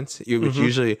movements. Which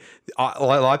usually a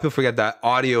lot of people forget that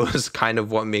audio is kind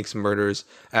of what makes murders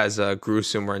as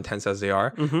gruesome or intense as they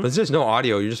are. But there's no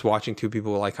audio. You're just watching two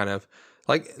people like kind of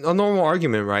like a normal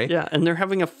argument, right? Yeah, and they're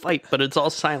having a fight, but it's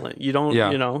all silent. You don't,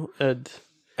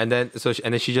 And then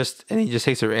he just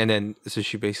takes her, and then so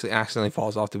she basically accidentally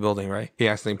falls off the building, right? He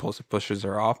accidentally pushes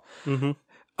her off. And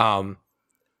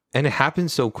it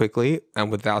happens so quickly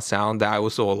and without sound that I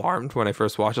was so alarmed when I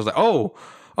first watched. I was like,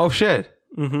 oh shit,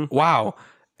 wow.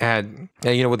 And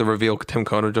with the reveal, Tim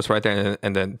Kono just right there,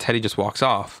 and then Teddy just walks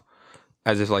off.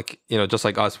 As if just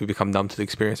like us, we become numb to the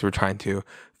experience. We're trying to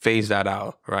phase that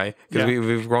out, right? Because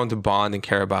we've grown to bond and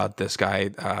care about this guy,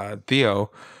 Theo,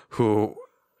 who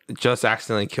just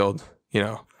accidentally killed,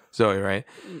 Zoe, right?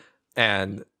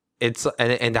 And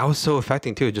and that was so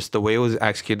affecting too. Just the way it was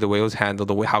executed, the way it was handled,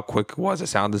 the way how quick it was, the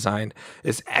sound design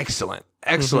is excellent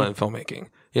filmmaking.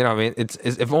 You know what I mean? It's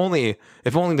if only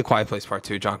The Quiet Place Part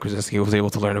 2, John Krasinski was able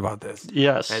to learn about this.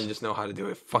 Yes. And just know how to do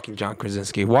it. Fucking John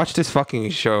Krasinski. Watch this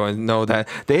fucking show and know that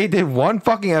they did one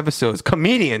fucking episode.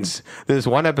 Comedians. This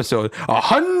one episode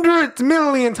 100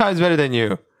 million times better than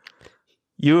you.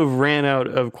 You have ran out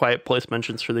of Quiet Place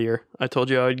mentions for the year. I told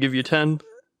you I would give you 10.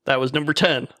 That was number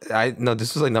 10. No,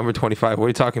 this was like number 25. What are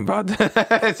you talking about?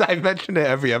 I mentioned it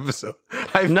every episode.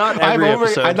 Not every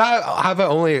episode. Have I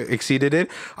only exceeded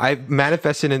it? I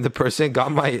manifested in the person,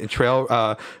 got my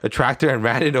a tractor and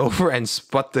ran it over and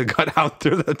spat the gun out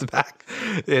through the back.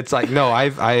 It's like, no,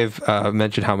 I've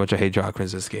mentioned how much I hate John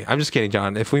Krasinski. I'm just kidding,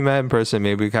 John. If we met in person,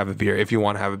 maybe we could have a beer. If you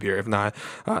want to have a beer. If not,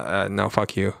 no,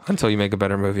 fuck you. Until you make a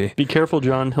better movie. Be careful,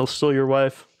 John. He'll steal your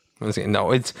wife.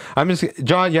 No, I'm just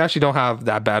John. You actually don't have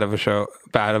that bad of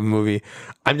a movie.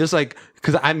 I'm just like,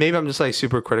 because I'm just like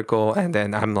super critical, and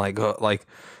then I'm like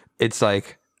it's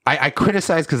like I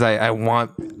criticize because I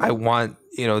want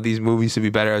these movies to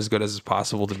be better, as good as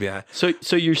possible to be at.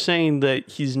 So you're saying that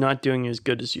he's not doing as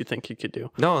good as you think he could do?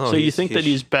 No. So you think that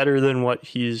he's better than what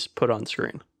he's put on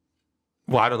screen?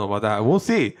 Well, I don't know about that. We'll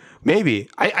see. Maybe.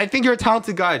 I think you're a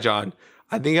talented guy, John.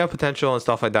 I think you have potential and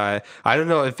stuff like that. I don't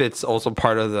know if it's also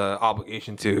part of the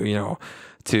obligation to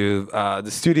the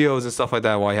studios and stuff like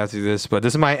that why you have to do this. But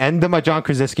this is my end of my John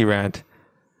Krasinski rant.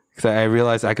 Because I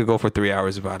realized I could go for 3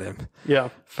 hours about him. Yeah.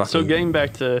 So getting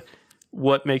back to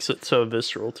what makes it so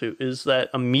visceral too, is that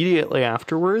immediately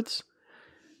afterwards,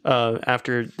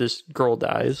 after this girl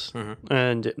dies,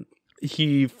 and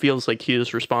he feels like he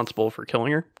is responsible for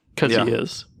killing her. Because he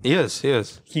is. He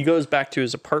is. He goes back to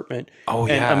his apartment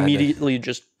and immediately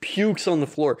just pukes on the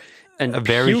floor. And a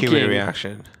very human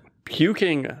reaction.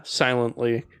 Puking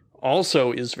silently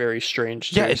also is very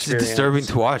strange. It's disturbing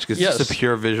to watch because it's just a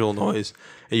pure visual noise.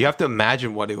 And you have to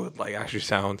imagine what it would like actually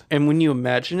sound. And when you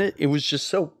imagine it, it was just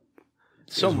so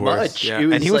much. Yeah.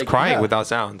 And he was crying without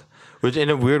sound, which in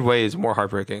a weird way is more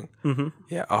heartbreaking. Mm-hmm.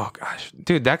 Yeah. Oh gosh,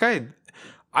 dude, that guy.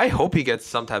 I hope he gets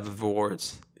some type of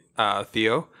awards.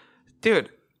 Theo.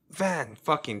 Dude, fan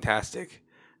fucking tastic.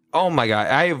 Oh my god.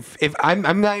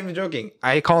 I'm not even joking.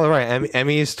 I call it right.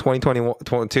 Emmys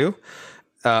 2022.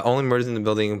 Only Murders in the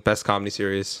Building, best comedy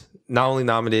series. Not only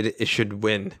nominated, it should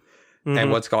win.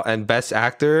 Mm-hmm. And best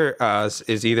actor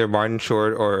is either Martin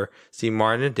Short or Steve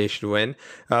Martin. They should win.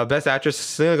 Best actress,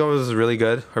 Selena Gomez was really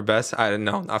good. Her best, I don't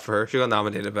know, not for her. She got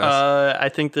nominated best. I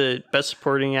think the best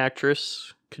supporting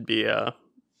actress could be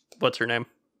what's her name?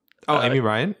 Amy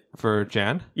Ryan for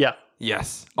Jan. Yeah.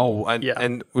 Yes. Oh,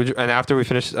 and after we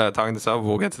finish talking this up,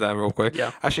 we'll get to that real quick.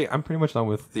 Yeah. Actually, I'm pretty much done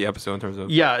with the episode in terms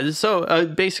of. Yeah. So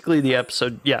basically, the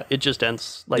episode, it just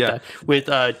ends like that with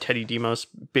Teddy Demos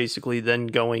basically then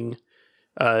going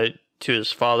to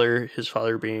his father. His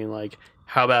father being like,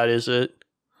 "How bad is it?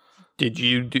 Did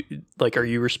you do? Like, are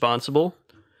you responsible?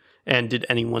 And did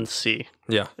anyone see?"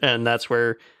 Yeah. And that's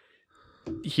where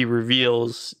Teddy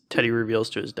reveals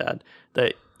to his dad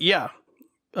that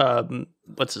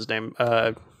what's his name?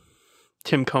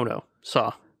 Tim Kono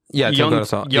saw. Yeah, Tim Kono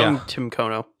saw. Young Tim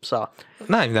Kono saw.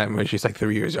 Not even that much. She's like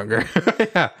 3 years younger.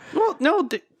 Yeah. Well, no,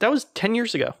 that was 10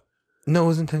 years ago. No, it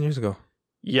wasn't 10 years ago.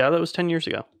 Yeah, that was 10 years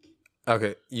ago.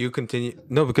 Okay, you continue.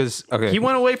 No, because he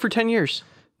went away for 10 years.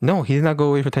 No, he did not go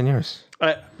away for 10 years.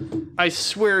 I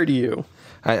swear to you.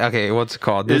 Okay, what's it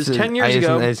called? This is 10 years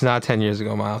ago. It's not 10 years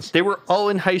ago, Miles. They were all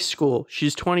in high school.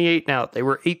 She's 28 now. They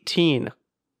were 18.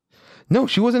 No,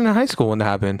 she wasn't in high school when that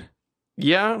happened.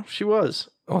 Yeah, she was.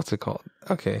 What's it called?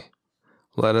 Okay.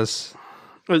 Let us...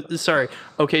 Sorry.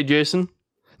 Okay, Jason.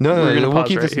 No, we'll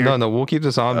keep this. No, we'll keep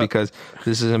this on because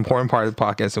this is an important part of the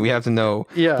podcast, and we have to know.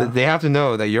 Yeah, they have to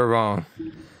know that you're wrong.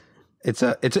 It's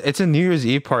a New Year's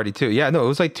Eve party too. Yeah, no, it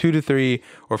was like 2 to 3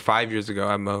 or 5 years ago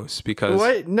at most because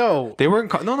what? No, they were in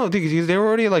no, because they were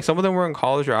already like some of them were in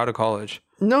college or out of college.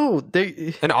 No,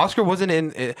 and Oscar wasn't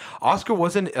in. Oscar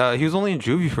wasn't. He was only in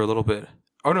juvie for a little bit.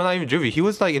 Oh no, not even juvie. He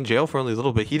was like in jail for only a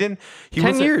little bit. He didn't.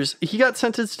 10 years. He got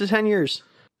sentenced to 10 years.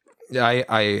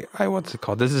 I what's it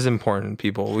called? This is important,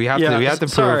 people. We have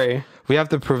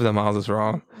to prove that Miles is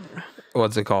wrong.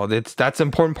 What's it called? That's an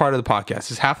important part of the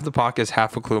podcast. It's half of the podcast,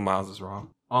 half a clue Miles is wrong.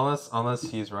 Unless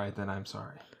he's right, then I'm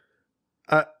sorry.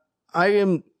 I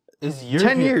am. Is years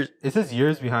 10 years. It says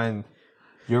years behind.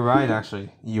 You're right, actually.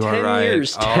 You are 10 right.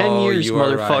 years. 10 years,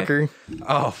 motherfucker. Right.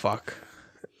 Oh fuck.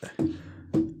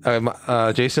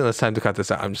 Jason, it's time to cut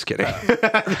this out. I'm just kidding.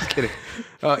 I'm just kidding.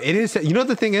 It is. You know what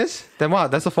the thing is? Then wow,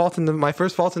 that's a fault in my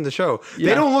first fault in the show. Yeah.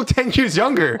 They don't look 10 years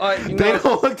younger. They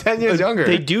don't look 10 years younger.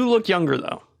 They do look younger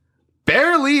though.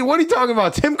 Barely. What are you talking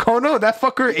about? Tim Kono? That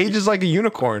fucker ages like a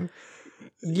unicorn.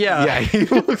 Yeah. Yeah, he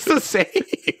looks the same.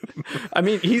 I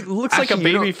mean, he looks like a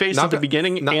baby face at the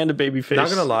beginning and a baby face. Not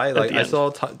gonna lie, like I saw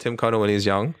Tim Kono when he was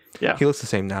young. Yeah. He looks the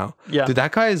same now. Yeah. Dude,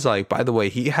 that guy is like, by the way,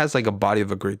 he has like a body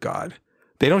of a Greek god.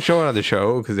 They don't show it on the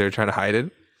show because they're trying to hide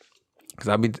it. Because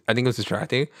I think it was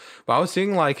distracting. But I was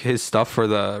seeing like his stuff for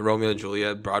the Romeo and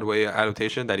Juliet Broadway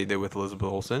adaptation that he did with Elizabeth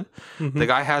Olsen. Mm-hmm. The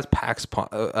guy has packs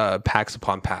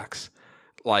upon packs.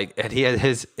 like, and he had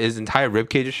his entire rib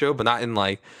cage show, but not in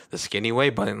like the skinny way,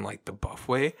 but in like the buff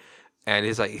way. And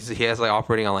he's like, he has like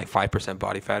operating on like 5%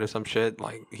 body fat or some shit.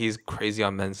 Like, he's crazy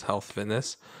on Men's Health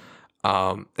Fitness.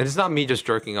 And it's not me just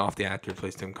jerking off the actor who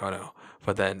plays Tim Kono,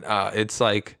 but then it's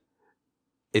like,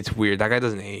 it's weird. That guy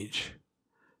doesn't age.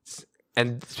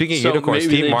 And speaking of unicorns,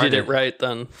 maybe Steve they Martin did it right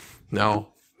then. No,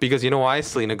 because you know why?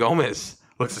 Selena Gomez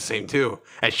looks the same too,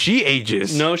 and she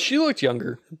ages. No, she looked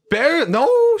younger.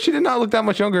 No, she did not look that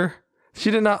much younger.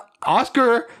 She did not.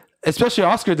 Oscar, especially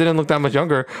Oscar, didn't look that much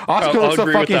younger. Oscar looks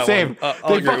the fucking same.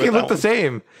 They fucking look the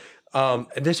same. And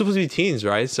they're supposed to be teens,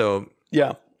 right? So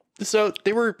yeah. So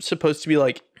they were supposed to be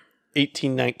like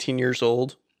 18, 19 years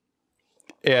old,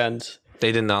 and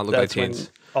they did not look like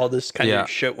teens. All this kind of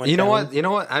shit went down. What? You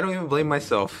know what? I don't even blame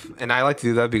myself. And I like to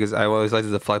do that because I always like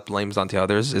to deflect blames onto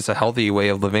others. It's a healthy way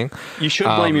of living. You should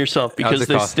blame yourself because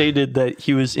they stated that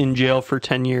he was in jail for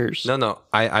 10 years. No.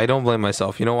 I don't blame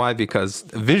myself. You know why? Because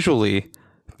visually,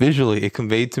 it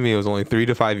conveyed to me it was only 3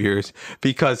 to 5 years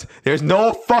because there's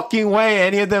no fucking way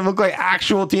any of them look like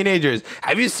actual teenagers.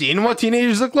 Have you seen what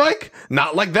teenagers look like?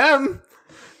 Not like them.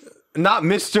 Not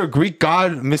Mr. Greek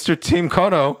God, Mr. Tim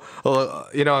Kono.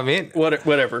 You know what I mean?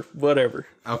 Whatever.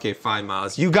 Okay, fine,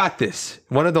 Miles. You got this.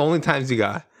 One of the only times you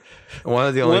got. One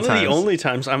of the only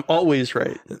times. I'm always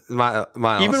right. Miles.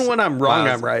 Even when I'm wrong,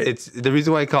 Miles, I'm right. It's the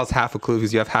reason why it calls half a clue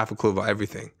because you have half a clue about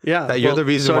everything. Yeah. You're the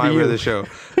reason why we're the show.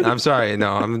 I'm sorry.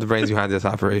 No, I'm the brains behind this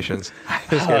operations.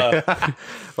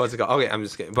 What's it called? Okay, I'm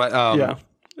just kidding. But yeah.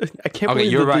 I can't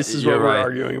believe that this is what we're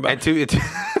arguing about. And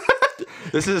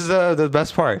this is the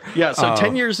best part. Yeah, so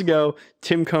 10 years ago,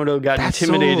 Tim Kono got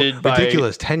intimidated by...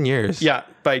 ridiculous, 10 years. Yeah,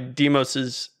 by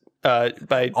Demos's...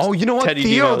 by oh, you know what? Teddy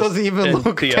Theo Demos doesn't even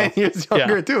look Theo. 10 years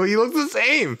younger, too. He looks the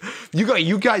same.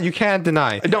 You can't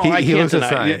deny. No, I can't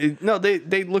deny. No,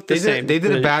 they look the same. They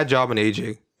did a bad job in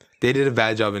aging.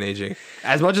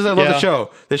 As much as I love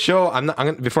the show, I'm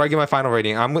gonna, before I give my final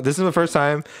rating, this is the first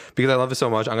time because I love it so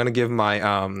much. I'm gonna give my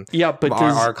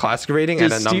our classic rating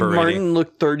and a number rating. Does Steve Martin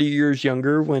look 30 years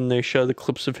younger when they show the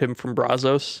clips of him from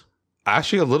Brazos?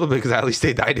 Actually, a little bit because at least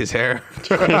they dyed his hair.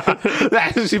 They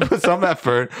actually put some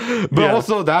effort, but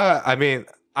also that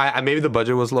maybe the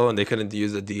budget was low and they couldn't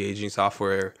use the de-aging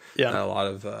software that a lot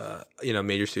of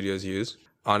major studios use.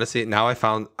 Honestly, now at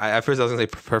first I was gonna say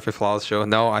perfect flawless show.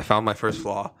 No, I found my first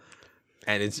flaw,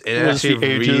 and it's actually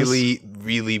really,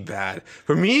 really bad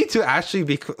for me to actually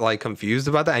be like confused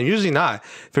about that. And usually not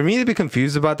for me to be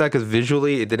confused about that because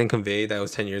visually it didn't convey that it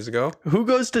was 10 years ago. Who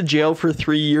goes to jail for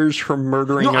 3 years for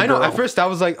murdering? No, I know. At first that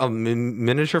was like a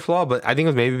miniature flaw, but I think it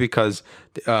was maybe because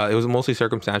it was mostly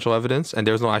circumstantial evidence and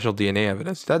there was no actual DNA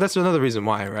evidence. That's another reason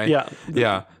why, right?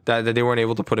 Yeah. That they weren't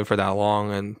able to put it for that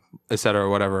long and etc. or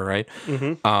whatever, right?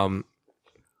 Mm-hmm.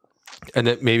 And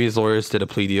that maybe his lawyers did a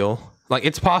plea deal. Like,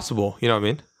 it's possible, you know what I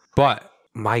mean? But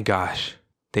my gosh,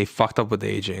 they fucked up with the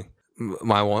aging.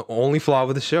 My only flaw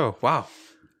with the show. Wow,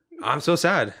 I'm so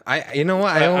sad. You know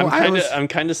what? I'm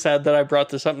kind of sad that I brought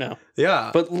this up now.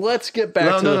 Yeah, but let's get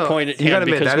back to the point at hand. You gotta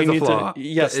admit, that is a flaw.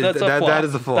 Yes, that's a flaw. That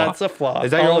is a flaw. That's a flaw.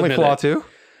 Is that your only flaw too?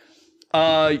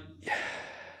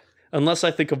 Unless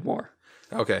I think of more.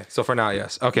 Okay, so for now,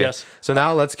 yes. Okay, yes. So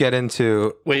now let's get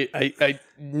into... Wait, I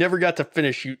never got to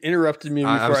finish. You interrupted me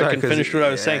before I can finish what I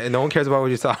was saying. No one cares about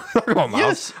what you talk about,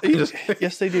 Miles.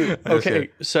 Yes, they do.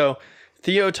 Okay, so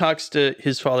Theo talks to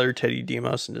his father, Teddy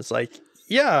Demos, and it's like,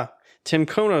 yeah, Tim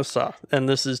Kono saw. And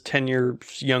this is 10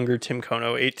 years younger Tim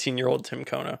Kono, 18-year-old Tim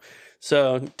Kono.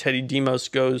 So Teddy Demos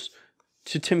goes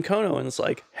to Tim Kono and it's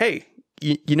like, hey,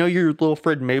 you know your little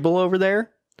friend Mabel over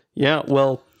there? Yeah,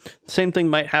 well... Same thing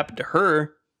might happen to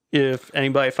her if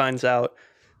anybody finds out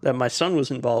that my son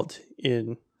was involved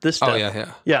in this stuff.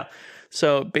 Oh, yeah.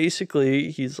 So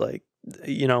basically, he's like,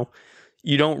 you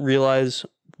don't realize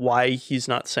why he's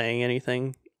not saying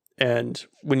anything. And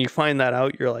when you find that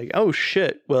out, you're like, oh,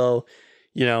 shit. Well,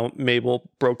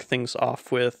 Mabel broke things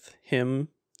off with him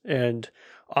and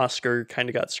Oscar kind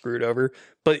of got screwed over.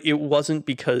 But it wasn't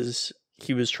because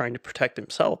he was trying to protect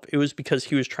himself. It was because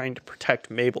he was trying to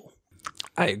protect Mabel.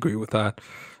 I agree with that.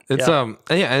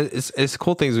 It's it's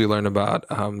cool things we learn about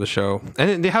the show,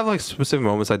 and they have like specific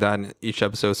moments like that in each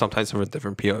episode. Sometimes from a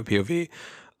different POV.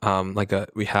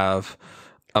 We have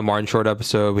a Martin Short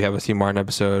episode, we have a Steve Martin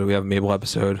episode, we have a Mabel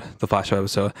episode, the Flash Show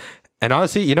episode, and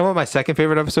honestly, you know what? My second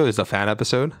favorite episode is the fan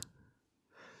episode.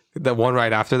 The one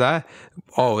right after that.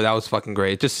 Oh, that was fucking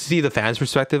great. Just to see the fans'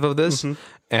 perspective of this.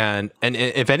 Mm-hmm.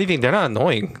 if anything, they're not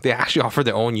annoying. They actually offer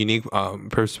their own unique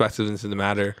perspectives into the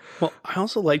matter. Well, I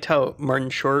also liked how Martin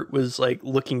Short was like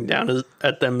looking down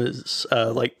at them as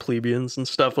like plebeians and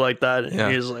stuff like that.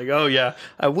 And he was like, "Oh yeah,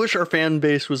 I wish our fan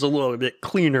base was a little bit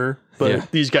cleaner, but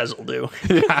these guys will do."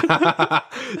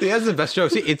 He has the best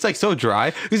jokes. See, it's like so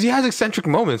dry because he has eccentric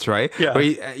moments, right? Yeah. Where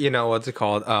he, what's it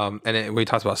called? When he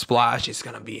talks about Splash, it's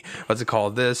gonna be what's it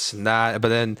called, this and that. But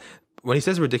then when he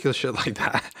says ridiculous shit like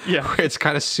that, where it's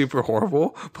kind of super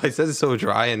horrible, but he says it so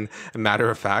dry and matter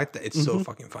of fact that it's so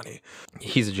fucking funny.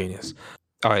 He's a genius.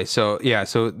 All right, so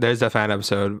there's that fan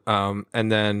episode,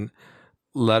 and then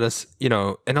let us,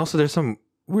 and also there's some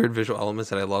weird visual elements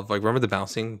that I love. Like, remember the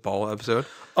bouncing ball episode?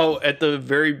 Oh, at the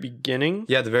very beginning?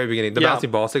 Yeah, at the very beginning, the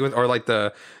bouncing ball segment, or like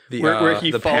the where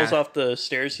he falls off the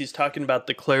stairs. He's talking about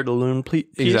the Claire de Lune piece.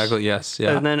 Exactly. Yes.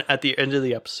 Yeah. And then at the end of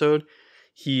the episode,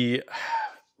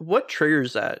 what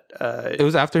triggers that? It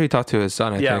was after he talked to his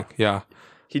son, I think. Yeah.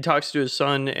 He talks to his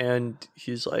son and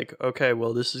he's like, okay,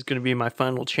 well, this is going to be my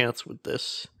final chance with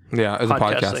this. Yeah, it was a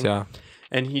podcast, yeah.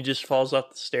 And he just falls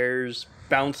off the stairs,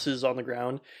 bounces on the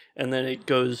ground, and then it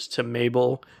goes to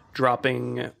Mabel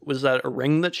dropping, was that a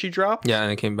ring that she dropped? Yeah,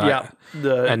 and it came back.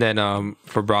 Yeah. And then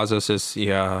for Brazos, is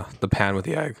the pan with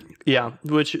the egg. Yeah,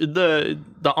 which the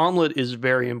omelet is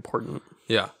very important.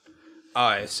 Yeah. All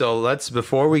right, so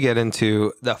before we get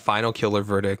into the final killer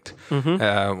verdict,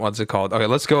 what's it called? Okay,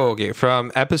 let's go. Okay,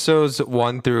 from episodes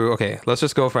 1 through. Okay, let's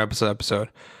just go from episode to episode.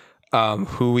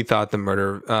 Who we thought the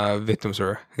murder victims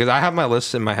were, because I have my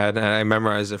list in my head and I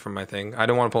memorized it from my thing. I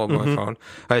don't want to pull up my phone.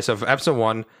 Okay, so for episode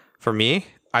 1, for me,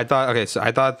 I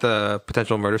thought the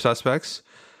potential murder suspects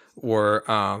were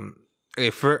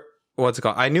what's it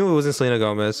called? I knew it wasn't Selena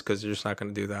Gomez because you're just not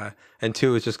going to do that. And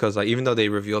 2, it's just because like even though they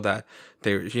revealed that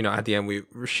they, at the end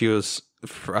she was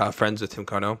friends with Tim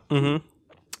Kono.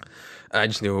 I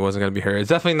just knew it wasn't going to be her. It's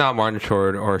definitely not Martin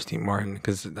Short or Steve Martin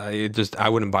because I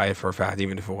wouldn't buy it for a fact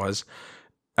even if it was.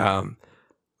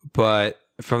 But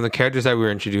from the characters that we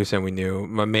were introduced and we knew,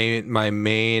 my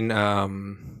main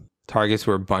targets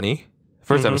were Bunny.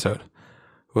 First episode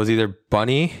was either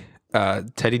Bunny,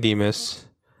 Teddy Demas.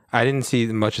 I didn't see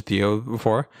much of Theo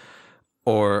before,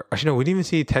 or actually no, we didn't even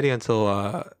see Teddy until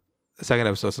the second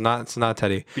episode. So it's not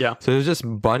Teddy. Yeah. So it was just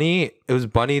Bunny. It was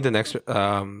Bunny the next,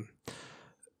 Bunny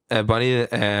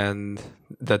and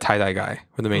the tie-dye guy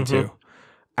were the main two.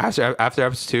 After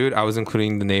episode 2, I was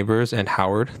including the neighbors and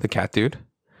Howard, the cat dude,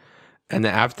 and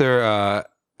then after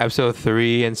episode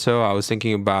 3 and so I was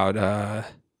thinking about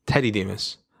Teddy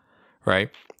Demas, right?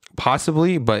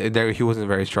 Possibly, but he wasn't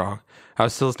very strong. I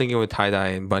was still thinking with tie-dye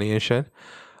and Bunny and shit.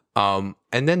 And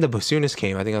then the bassoonist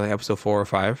came, I think like episode 4 or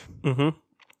 5.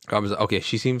 I was like, okay,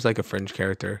 she seems like a fringe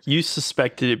character. You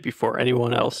suspected it before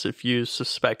anyone else if you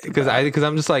suspected because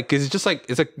I'm just like, cause it's just like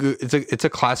it's a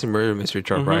classic murder mystery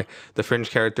trope, right? The fringe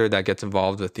character that gets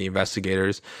involved with the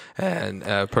investigators and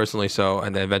personally so,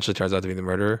 and then eventually turns out to be the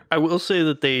murderer. I will say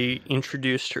that they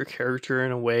introduced her character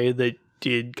in a way that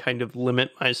did kind of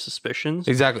limit my suspicions.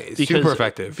 Exactly. Super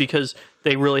effective. Because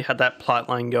they really had that plot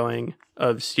line going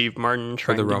of Steve Martin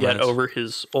trying to get over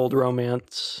his old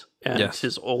romance and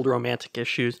his old romantic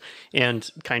issues and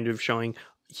kind of showing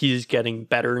he's getting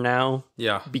better now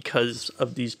because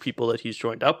of these people that he's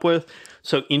joined up with.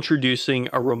 So introducing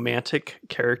a romantic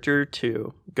character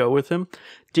to go with him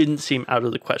didn't seem out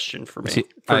of the question for me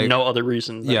for no other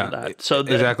reason than that. So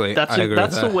exactly.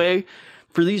 That's the way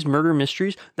for these murder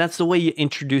mysteries. That's the way you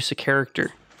introduce a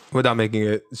character without making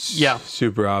it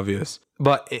super obvious.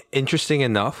 But interesting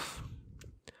enough,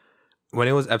 when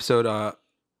it was episode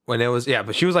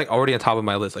but she was like already on top of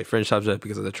my list, like fringe subject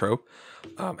because of the trope.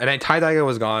 And then tie-dye guy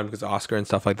was gone because of Oscar and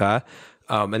stuff like that.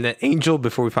 And then Angel,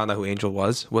 before we found out who Angel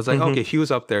was like, okay, he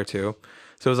was up there too.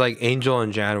 So it was like Angel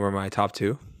and Jan were my top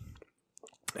 2.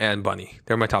 And Bunny.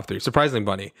 They're my top 3. Surprisingly,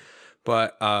 Bunny.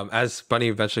 But as Bunny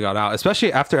eventually got out,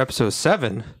 especially after episode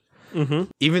 7,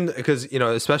 even because,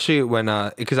 especially when,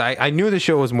 because I knew the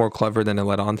show was more clever than it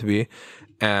led on to be.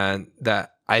 And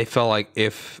that I felt like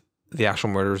if the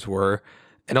actual murders were,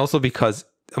 and also because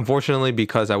unfortunately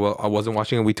because I wasn't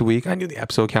watching it week to week, I knew the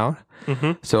episode count.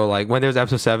 So like when there's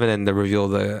episode 7 and the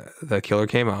reveal of the killer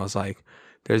came, I was like,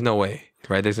 there's no way,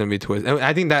 right? There's gonna be a twist. And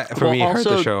I think that for me hurt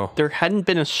the show. There hadn't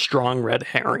been a strong red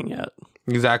herring yet.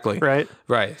 Exactly. right?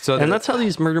 Right. So And that's how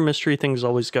these murder mystery things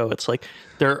always go. It's like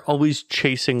they're always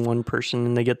chasing one person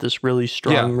and they get this really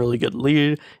strong, really good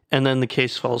lead. And then the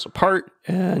case falls apart.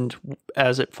 And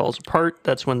as it falls apart,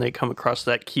 that's when they come across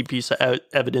that key piece of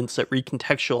evidence that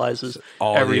recontextualizes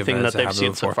all everything that the they've events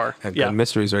seen so before. far. And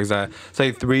mysteries are exactly. It's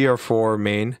like 3 or 4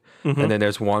 main, and then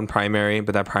there's one primary,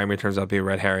 but that primary turns out to be a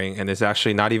red herring. And it's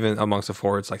actually not even amongst the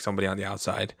 4. It's like somebody on the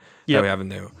outside that we haven't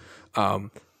knew.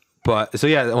 But so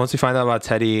yeah, once we find out about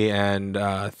Teddy and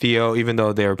Theo, even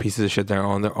though they were pieces of shit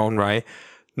in their own right,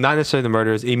 not necessarily the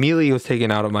murderers, immediately was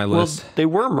taken out of my list. Well, they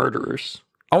were murderers.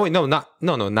 Oh wait, not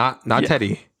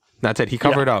Teddy. Not Teddy. He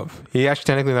covered up. He actually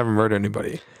technically never murdered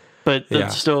anybody. But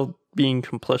that's still being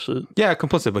complicit. Yeah,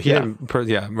 complicit, but he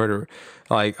didn't murder.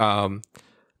 Like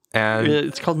and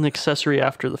It's called an accessory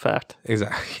after the fact.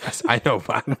 exactly. Yes, I know,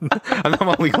 but I'm not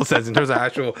my legal sense in terms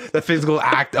of the physical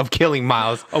act of killing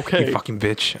Miles. Okay. You fucking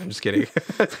bitch. I'm just kidding.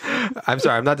 I'm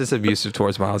sorry. I'm not this abusive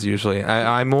towards Miles usually.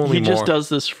 I'm only He just does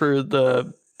this for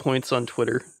the points on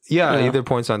Twitter. Yeah, either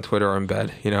points on Twitter or in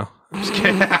bed, you know. I'm just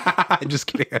kidding. I'm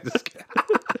just kidding.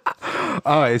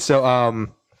 All right, so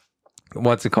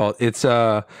what's it called? It's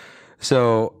so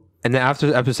and then after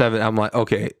episode 7, I'm like,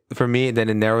 okay, for me, then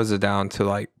it narrows it down to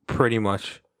like pretty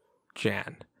much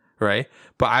Jan, right?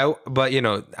 But you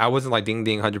know, I wasn't like ding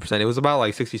 100%. It was about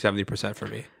like 60-70% for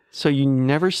me. So you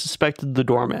never suspected the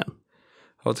doorman?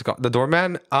 What's it called? The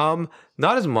doorman?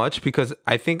 Not as much, because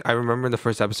I think I remember in the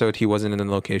first episode he wasn't in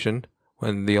the location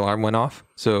when the alarm went off.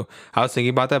 So I was thinking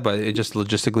about that, but it just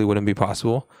logistically wouldn't be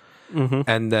possible.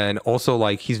 And then also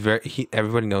like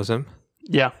everybody knows him.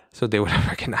 Yeah. So they would have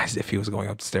recognized if he was going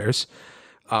upstairs.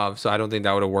 So I don't think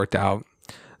that would have worked out.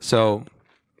 So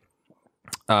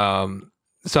I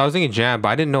was thinking Jan, but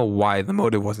I didn't know why the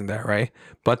motive wasn't there, right?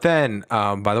 But then,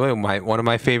 by the way, one of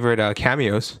my favorite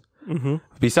cameos,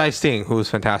 besides Sting, who was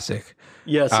fantastic.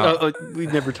 Yes. We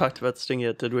never talked about Sting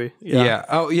yet, did we? Yeah.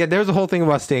 Oh, yeah. There's a whole thing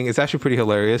about Sting. It's actually pretty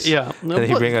hilarious. Yeah. No, and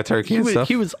he bring a turkey and stuff.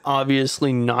 He was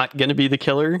obviously not going to be the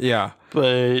killer. Yeah.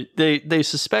 But they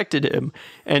suspected him,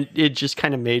 and it just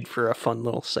kind of made for a fun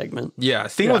little segment. Yeah.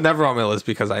 Sting was never on my list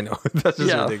because I know that's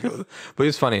just ridiculous. But he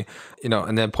was funny, you know.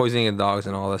 And then poisoning the dogs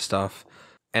and all this stuff.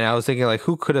 And I was thinking, like,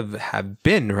 who could have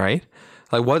been, right?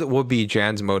 Like, what would be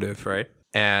Jan's motive, right?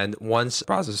 And once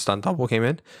Braz's stunt double came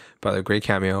in, by the great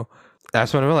cameo,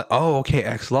 that's when I realized, oh, okay,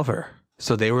 ex-lover.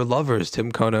 So they were lovers.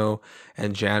 Tim Kono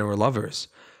and Jan were lovers.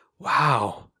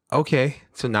 Wow. Okay.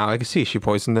 So now I can see she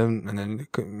poisoned them and then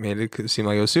made it seem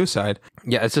like it was suicide.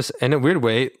 Yeah, it's just in a weird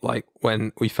way, like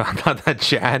when we found out that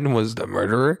Jan was the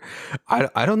murderer,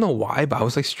 I don't know why, but I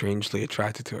was like strangely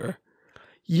attracted to her.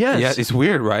 Yes. Yeah, it's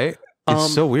weird, right?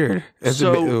 It's so weird. It's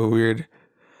a bit weird.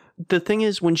 The thing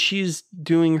is, when she's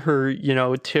doing her, you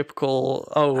know, typical,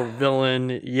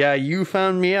 villain, yeah, you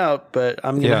found me out, but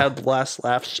I'm going to have the last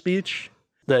laugh speech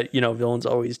that, you know, villains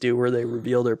always do, where they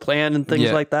reveal their plan and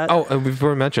things like that. Oh, and before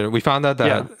we mentioned it, we found out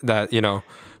that, you know,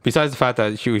 besides the fact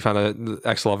that we found out the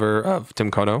ex-lover of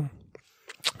Tim Kono,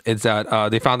 it's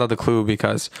that they found out the clue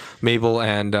because Mabel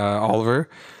and Oliver,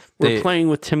 we're playing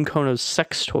with Tim Kono's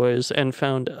sex toys and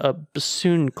found a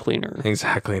bassoon cleaner.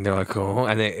 Exactly. And they're like, oh,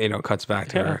 and it, you know, cuts back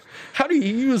to her. How do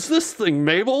you use this thing,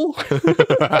 Mabel?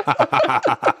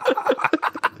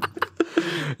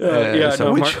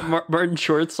 Martin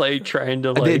Short's like trying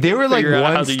to like they were like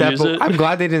one step. I'm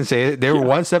glad they didn't say it. They were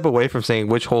one step away from saying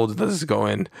which hole does this go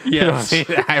in. Yes. You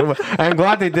know I mean? I'm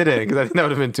glad they did it because I think that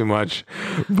would have been too much,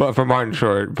 but for Martin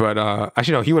Short. But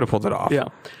actually, no, he would have pulled it off. Yeah.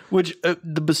 Which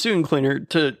the bassoon cleaner,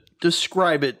 to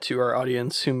describe it to our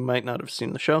audience who might not have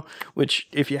seen the show. Which,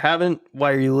 if you haven't,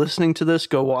 why are you listening to this?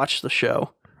 Go watch the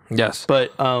show. Yes.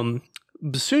 But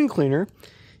bassoon cleaner,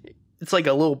 it's like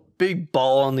a little big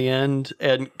ball on the end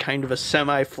and kind of a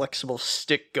semi-flexible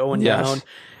stick going down.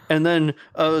 And then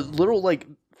a little like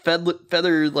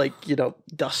feather like, you know,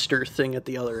 duster thing at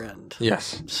the other end.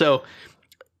 Yes. So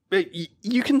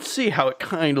you can see how it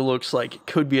kind of looks like it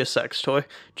could be a sex toy,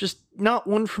 just not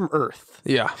one from Earth.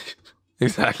 Yeah.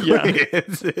 Exactly. Yeah.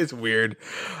 It's weird.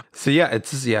 So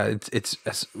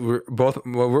we're both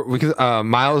because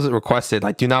Miles requested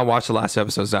like do not watch the last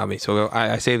episodes without me. So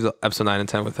I saved episode 9 and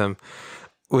 10 with him.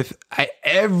 With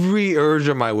every urge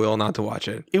of my will not to watch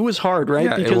it. It was hard, right?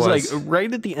 Yeah, because like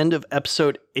right at the end of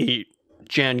episode 8,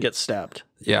 Jan gets stabbed.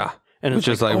 Yeah. And which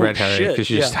is like red herring because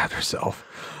she just stabbed herself.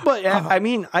 But I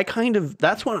mean,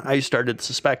 that's when I started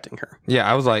suspecting her.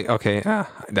 Yeah, I was like, okay, I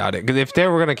doubt it. Because if they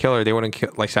were going to kill her, they wouldn't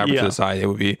stab her to the side. It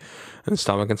would be in the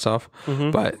stomach and stuff.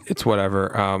 But it's whatever.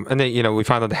 And then, you know, we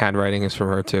found out the handwriting is from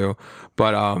her too.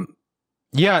 But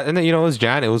yeah, and then, you know, it was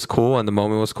Jan. It was cool and the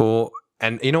moment was cool.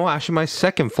 And you know what? Actually, my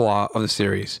second flaw of the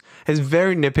series is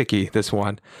very nitpicky. This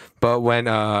one, but when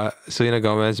Selena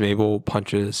Gomez Mabel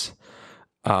punches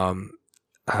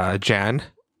Jan,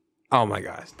 oh my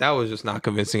gosh, that was just not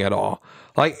convincing at all.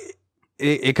 Like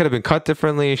it could have been cut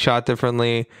differently, shot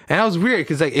differently, and that was weird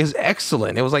because like it was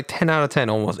excellent. It was like 10 out of 10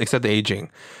 almost, except the aging.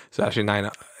 So actually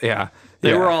 9. Yeah.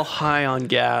 They were all high on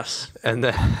gas. And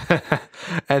then,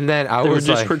 I They were was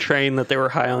just like, portraying that they were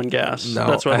high on gas. No.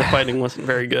 That's why the fighting wasn't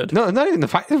very good. no, not even the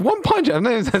fight. It's one punch.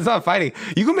 It's not fighting.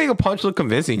 You can make a punch look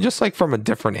convincing, just like from a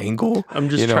different angle. I'm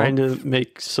just trying to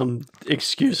make some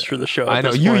excuse for the show. I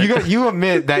know you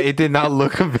admit that it did not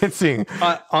look convincing.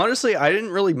 Honestly, I didn't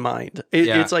really mind.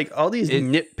 It's like all these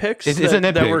nitpicks it's a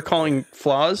nitpick. that we're calling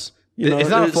flaws. You know, It's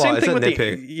not a flaw. Same It's thing a with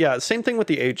nitpick. same thing with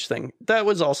the age thing. That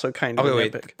was also kind of a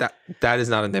nitpick. That is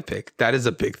not a nitpick. That is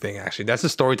a big thing. Actually, that's a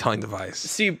storytelling device.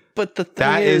 See, but the thing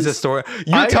That is a story.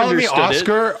 You're telling me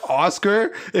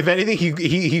Oscar, if anything,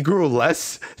 he grew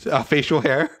less facial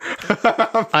hair.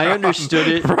 I understood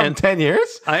it from 10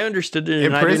 years. I understood it,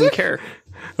 and I prison? didn't care.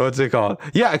 What's it called?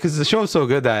 Yeah, because the show is so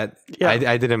good that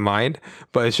I didn't mind,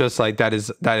 but it's just like that is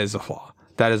a flaw.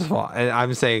 That is a flaw, and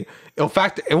I'm saying it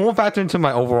won't factor into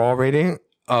my overall rating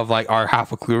of like our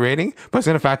half a clue rating, but it's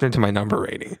gonna factor into my number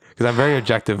rating because I'm very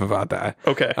objective about that.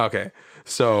 Okay.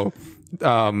 So,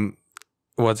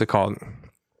 what's it called?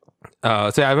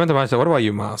 So I went to myself. What about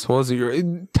you, Miles?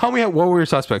 Tell me what were your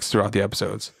suspects throughout the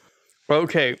episodes?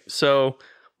 Okay, so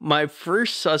my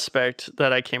first suspect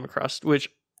that I came across, which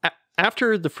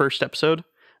after the first episode,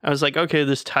 I was like, okay,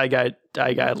 this Thai guy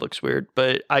looks weird,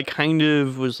 but I kind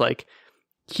of was like,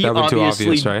 he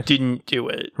obviously didn't do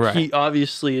it. Right. He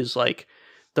obviously is like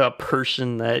the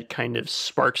person that kind of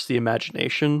sparks the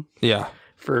imagination. Yeah.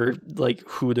 For like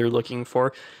who they're looking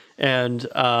for. And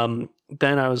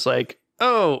then I was like,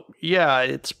 oh yeah,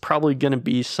 it's probably going to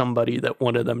be somebody that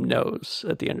one of them knows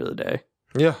at the end of the day.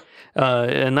 Yeah.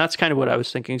 And that's kind of what I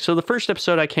was thinking. So the first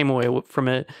episode, I came away from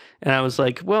it and I was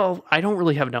like, well, I don't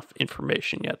really have enough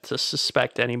information yet to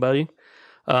suspect anybody.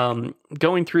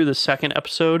 Going through the second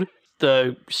episode,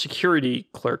 the security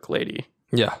clerk lady.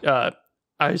 Yeah.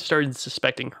 I started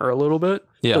suspecting her a little bit.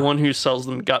 Yeah. The one who sells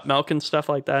them gut milk and stuff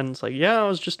like that. And it's like, yeah, I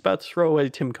was just about to throw away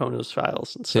Tim Kono's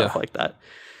files and stuff like that.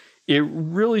 It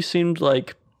really seemed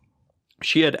like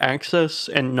she had access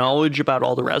and knowledge about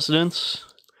all the residents.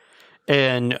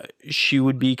 And she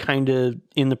would be kind of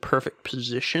in the perfect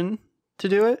position to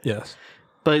do it. Yes.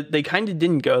 But they kind of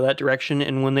didn't go that direction.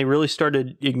 And when they really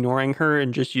started ignoring her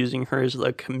and just using her as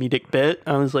a comedic bit,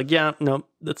 I was like, yeah, no,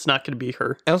 that's not going to be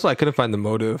her. Also, I couldn't find the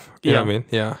motive. You know what I mean?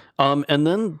 Yeah. And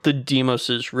then the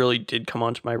Demoses really did come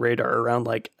onto my radar around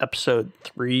like episode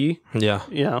 3. Yeah.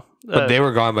 Yeah. But they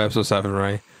were gone by episode 7,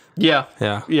 right? Yeah.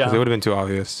 Yeah. Yeah. It would have been too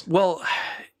obvious. Well,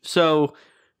 so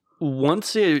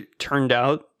once it turned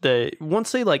out that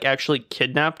once they like actually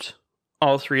kidnapped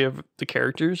all 3 of the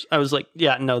characters, I was like,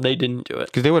 yeah, no, they didn't do it.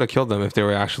 Because they would have killed them if they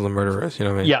were actually murderers. You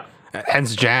know what I mean? Yeah.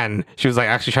 Hence Jan. She was like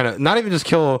actually trying to not even just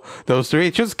kill those 3.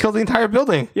 She just killed the entire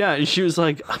building. Yeah. And she was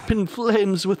like, I'm in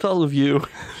flames with all of you.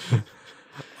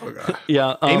 Oh, God.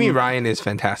 Yeah. Amy Ryan is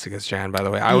fantastic as Jan, by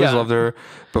the way. I always loved her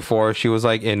before. She was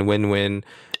like in Win-Win.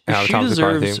 She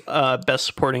deserves Best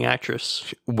Supporting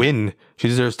Actress. Win. She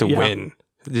deserves to win.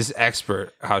 This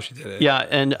expert how she did it. Yeah.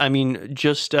 And I mean,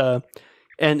 just...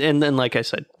 And then, like I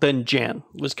said, then Jan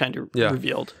was kind of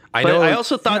revealed. I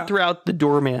also thought throughout the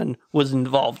doorman was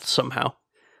involved somehow,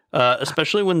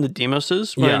 especially when the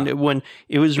Demoses, when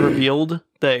it was revealed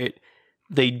that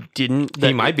they didn't.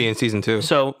 He might be in season 2.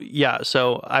 So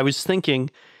I was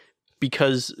thinking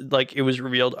because like it was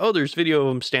revealed, oh, there's video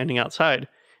of him standing outside,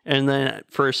 and then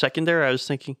for a second there, I was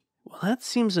thinking, well, that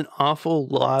seems an awful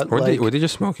lot. Were they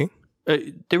just smoking?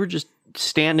 They were just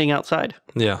standing outside.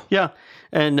 Yeah. Yeah.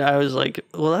 And I was like,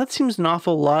 well, that seems an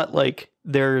awful lot like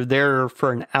they're there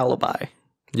for an alibi.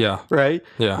 Yeah. Right?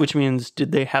 Yeah. Which means,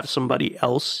 did they have somebody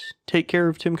else take care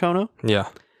of Tim Kono? Yeah.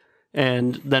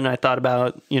 And then I thought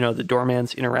about, the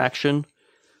doorman's interaction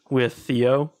with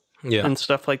Theo and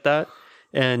stuff like that.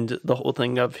 And the whole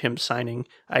thing of him signing,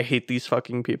 I hate these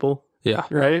fucking people. Yeah.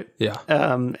 Right? Yeah.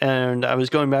 And I was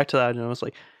going back to that and I was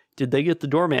like, did they get the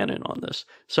doorman in on this?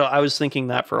 So I was thinking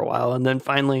that for a while. And then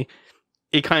finally,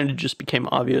 it kind of just became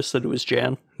obvious that it was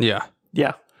Jan. Yeah.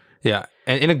 Yeah. Yeah.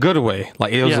 And in a good way.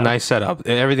 Like, it was a nice setup.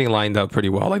 And everything lined up pretty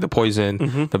well. Like the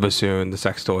poison, the bassoon, the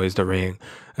sex toys, the ring.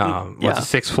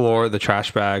 What's the 6th floor, the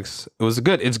trash bags. It was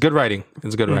good. It's good writing.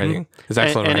 It's good writing. It's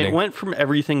excellent writing. And it went from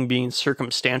everything being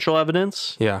circumstantial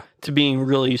evidence to being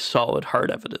really solid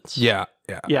hard evidence. Yeah.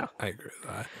 Yeah. Yeah. I agree with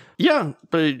that. Yeah.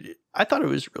 But I thought it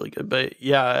was really good. But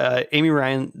yeah, Amy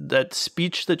Ryan, that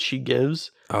speech that she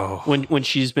gives Oh, when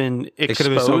she's been it could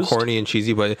have been so exposed. corny and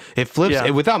cheesy, but it flips Yeah.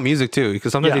 it without music too.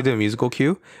 Because sometimes Yeah. they do a musical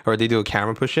cue or they do a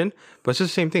camera push in, but it's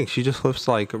just the same thing. She just flips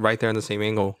like right there in the same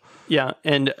angle. Yeah,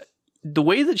 and the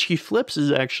way that she flips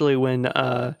is actually when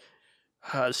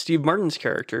Steve Martin's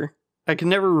character. I can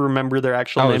never remember their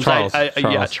actual names. Charles.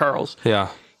 Yeah, Charles. Yeah,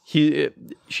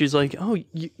 She's like, "Oh,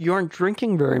 you aren't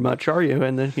drinking very much, are you?"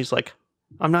 And then he's like,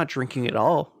 "I'm not drinking at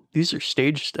all. These are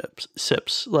stage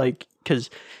sips." Like, because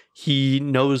he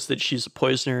knows that she's a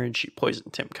poisoner and she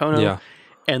poisoned Tim Kono. yeah,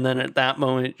 And then at that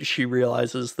moment, she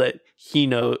realizes that he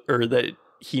knows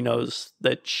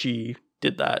that she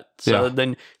did that. So Yeah.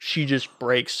 then she just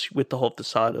breaks with the whole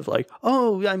facade of like,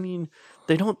 oh, I mean,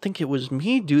 they don't think it was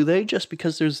me, do they? Just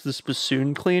because there's this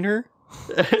bassoon cleaner.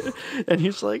 And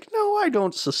he's like, no, I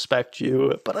don't suspect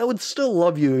you, but I would still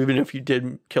love you even if you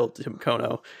did kill Tim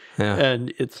Kono. yeah.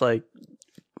 And it's like,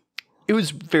 it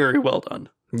was very well done.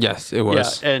 Yes, it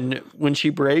was. Yeah, and when she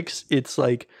breaks, it's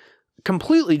like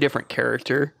completely different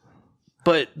character,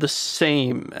 but the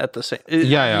same at the same.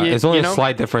 Yeah. It's only you know? a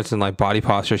slight difference in like body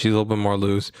posture. She's a little bit more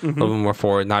loose, a little bit more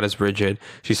forward, not as rigid.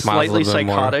 She smiles Slightly a little bit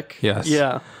psychotic. more. Yes.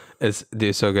 Yeah.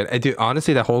 It's so good. And dude,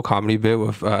 honestly, that whole comedy bit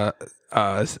with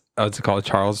what's it called,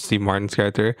 Charles, Steve Martin's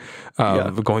character,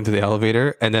 going to the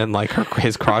elevator, and then like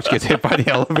his crotch gets hit by the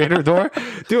elevator door.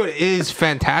 Dude, it is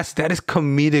fantastic. That is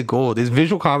comedic gold. It's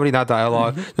visual comedy, not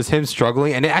dialogue. Just him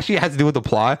struggling, and it actually has to do with the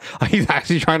plot. Like, he's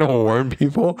actually trying to warn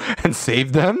people and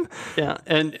save them. Yeah,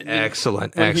 and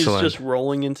Excellent. when he's just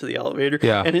rolling into the elevator,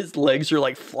 Yeah. and his legs are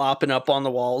like flopping up on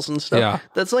the walls and stuff. Yeah.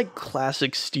 That's like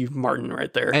classic Steve Martin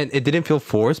right there. And it didn't feel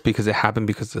forced because it happened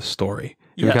because of the story,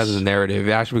 because of the narrative.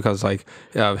 It actually because like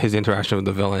his interaction with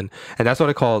the villain, and that's what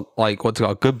I call like what's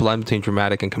called good blend between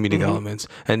dramatic and comedic elements.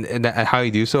 And how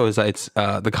you do so is that it's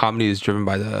the comedy is driven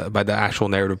by the actual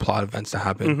narrative plot events that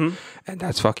happen, and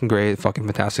that's fucking great, fucking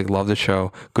fantastic. Love the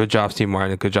show. Good job, Steve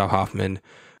Martin. Good job, Hoffman.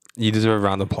 You deserve a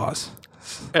round of applause.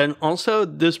 And also,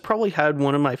 this probably had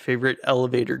one of my favorite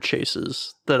elevator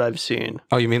chases that I've seen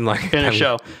Oh, you mean like in a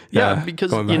show. Yeah, yeah,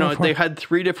 because going back and they forth. had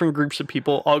 3 different groups of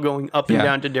people all going up and Yeah.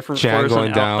 down to different Jan floors going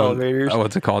and down, elevators.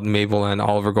 what's it called? Mabel and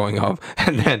Oliver going up,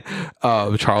 and then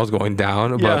Charles going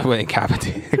down, Yeah. but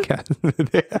incapacitated.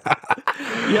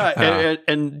 Yeah,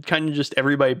 and kind of just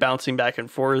everybody bouncing back and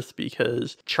forth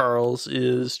because Charles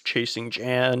is chasing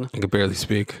Jan. I could barely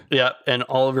speak. Yeah, and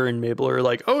Oliver and Mabel are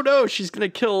like, oh no, she's going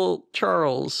to kill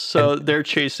Charles. So they're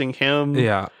chasing him.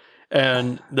 Yeah.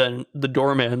 And then the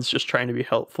doorman's just trying to be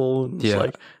helpful. And it's Yeah.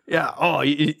 like, yeah, oh,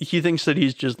 he thinks that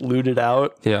he's just looted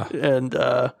out. Yeah. And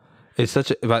It's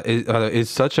such a, but it's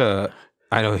such a,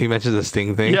 I know he mentioned the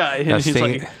Sting thing. yeah, and That he's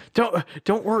Sting, like,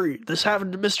 don't worry, this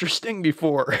happened to Mr. Sting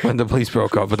before. when the police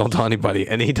broke up, but don't tell anybody.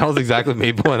 And he tells exactly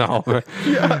Mabel and Oliver.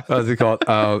 Yeah. What's it called?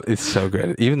 It's so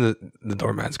good. Even the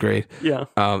doorman's great. Yeah.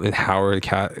 And Howard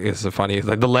Cat is so funny.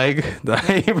 Like the leg,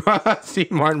 Steve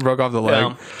Martin broke off the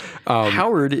leg.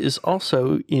 Howard is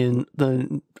also in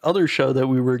the other show that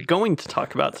we were going to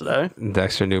talk about today.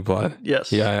 Dexter New Blood.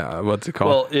 Yes. Yeah. What's it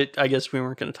called? Well, I guess we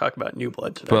weren't going to talk about New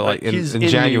Blood today. But, like, in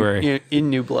January. in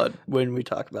New Blood when we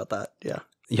talk about that. Yeah.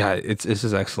 Yeah, this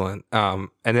is excellent. And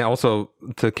then also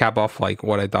to cap off like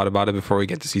what I thought about it before we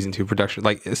get to season 2 production,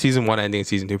 like season 1 ending,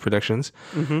 season 2 productions,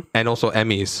 and also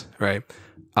Emmys, right?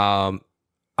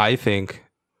 I think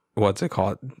what's it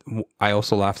called? I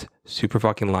also laughed super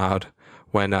fucking loud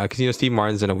when because Steve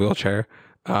Martin's in a wheelchair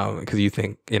because you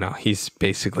think he's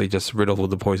basically just riddled with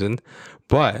the poison,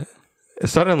 but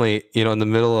suddenly in the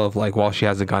middle of like while she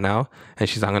has the gun out and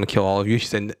she's not gonna kill all of you, she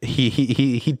said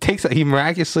he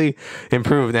miraculously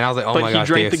improved, and I was like, oh But my he gosh,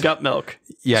 drank the gut milk.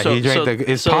 Yeah, he drank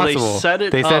it's possible. They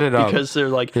set it up up because they're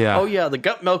like, Yeah. oh yeah, the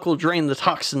gut milk will drain the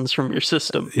toxins from your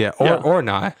system. Yeah, or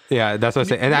not. Yeah, that's what I'm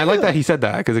saying. And I like that he said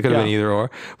that because it could have been either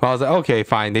or. But I was like, okay,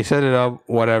 fine. They set it up,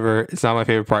 whatever. It's not my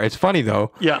favorite part. It's funny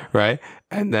though. Yeah. Right?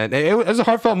 And then it was a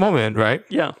heartfelt moment, right?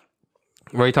 Yeah.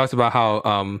 Where he talks about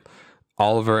how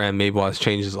Oliver and Mabel has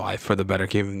changed his life for the better,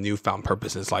 gave him newfound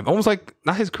purpose in his life. Almost like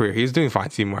not his career. He was doing fine,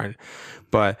 Steve Martin.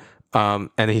 But and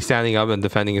he's standing up and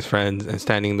defending his friends and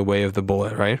standing in the way of the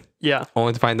bullet, right? Yeah.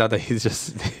 Only to find out that he's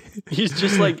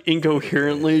just like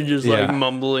incoherently just like Yeah.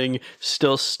 mumbling,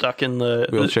 still stuck in the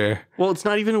wheelchair. Well, it's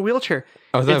not even a wheelchair.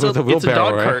 Oh, it's a wheelbarrow,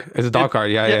 dog right? cart. It's a dog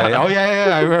cart. Yeah. Oh,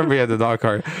 yeah. I remember he had the dog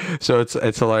cart. So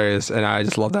it's hilarious, and I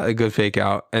just love that. A good fake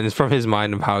out, and it's from his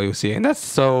mind of how he was seeing. And that's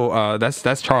so.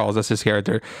 That's Charles. That's his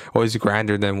character. Always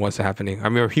grander than what's happening. I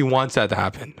mean, he wants that to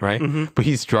happen, right? But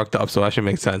he's drugged up, so that should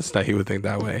make sense that he would think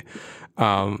that way.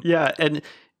 Yeah, and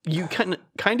you kind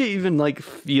of even like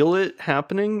feel it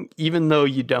happening, even though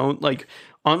you don't. Like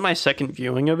on my second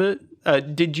viewing of it,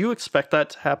 did you expect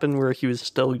that to happen where he was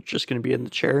still just going to be in the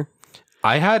chair?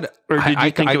 I had, Or did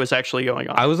you think I, it was actually going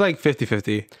on? I was like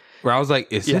 50-50, where I was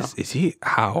like, is he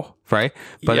how? Right.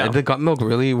 But Yeah. the gut milk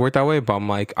really worked that way. But I'm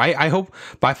like, I hope,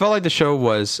 but I felt like the show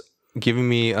was giving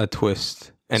me a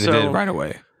twist and it did right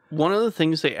away. One of the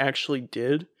things they actually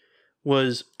did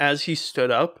was as he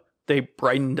stood up, they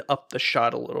brightened up the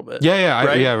shot a little bit. Yeah.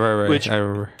 Right? Right. Which I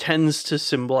remember. tends to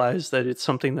symbolize that it's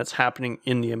something that's happening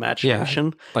in the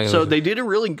imagination. Like So they did a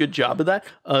really good job of that,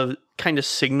 of kind of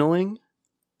signaling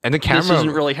and the camera this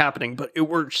isn't really happening, but it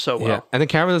worked so well. Yeah, and the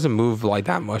camera doesn't move like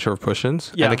that much or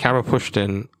pushes. Yeah. And the camera pushed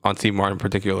in on Steve Martin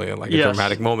particularly, like a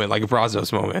dramatic moment, like a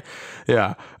Brazos moment.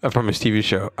 Yeah, from his TV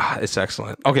show. It's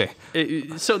excellent. Okay.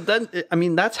 So then, I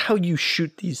mean, that's how you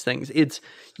shoot these things. It's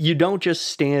you don't just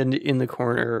stand in the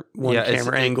corner, one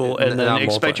camera angle, and then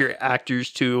expect your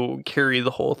actors to carry the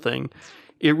whole thing.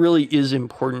 It really is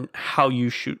important how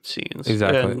you shoot scenes,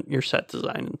 and your set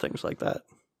design and things like that.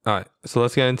 All right, so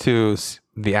let's get into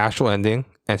the actual ending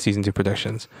and season 2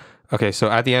 predictions. Okay,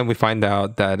 so at the end we find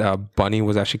out that Bunny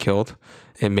was actually killed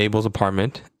in Mabel's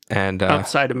apartment and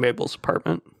outside of Mabel's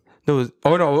apartment. It was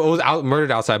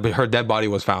murdered outside, but her dead body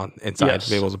was found inside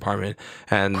Mabel's apartment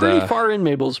and pretty far in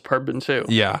Mabel's apartment too.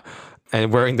 Yeah,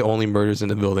 and wearing the only murders in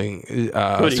the building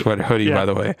hoodie by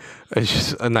the way. It's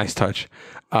just a nice touch.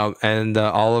 And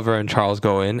Oliver and Charles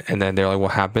go in, and then they're like,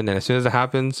 "What happened?" And as soon as it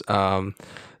happens,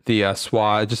 the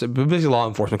SWAT, just basically law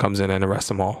enforcement, comes in and arrests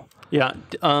them all. Yeah.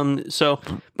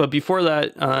 But before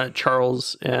that,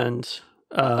 Charles and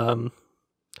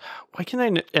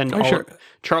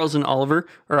Charles and Oliver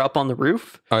are up on the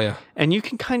roof. Oh yeah. And you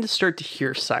can kind of start to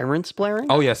hear sirens blaring.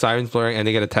 Oh yeah, sirens blaring, and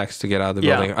they get a text to get out of the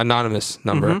building, anonymous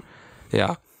number. Mm-hmm.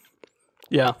 Yeah.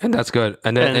 Yeah. And that's good.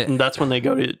 And then and that's when they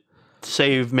go to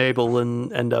save Mabel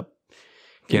and end up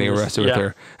getting arrested with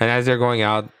her. And as they're going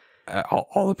out,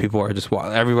 all the people are just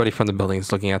everybody from the building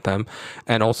is looking at them,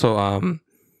 and also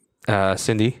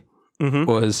Cindy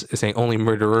was saying only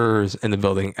murderers in the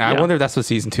building. I wonder if that's what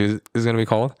season 2 is going to be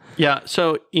called. Yeah.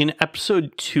 So in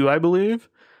episode 2, I believe,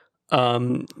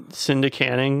 Cinda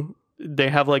Canning, they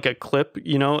have like a clip.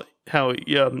 You know how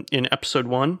in episode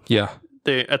 1,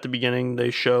 they at the beginning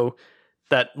they show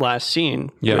that last scene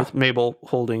with Mabel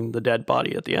holding the dead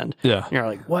body at the end. Yeah. And you're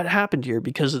like, what happened here?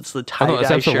 Because it's the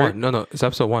tie-dye shirt. No, it's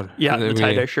episode 1. Yeah, the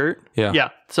tie-dye shirt. Yeah.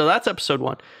 Yeah. So that's episode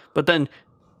 1. But then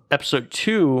episode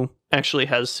 2 actually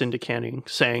has Cinda Canning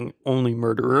saying only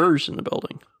murderers in the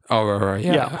building. Oh, right.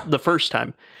 Yeah. The first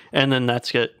time. And then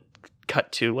that's get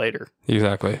cut to later.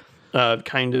 Exactly.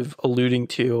 Kind of alluding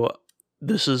to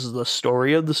this is the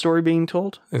story of the story being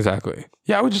told. Exactly.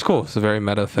 Yeah, which is cool. It's a very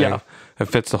meta thing. Yeah. It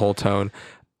fits the whole tone.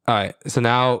 All right. So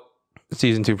now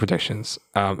season 2 predictions.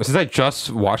 Since I just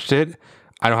watched it,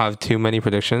 I don't have too many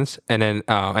predictions. And then,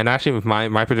 and actually with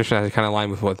my prediction has kind of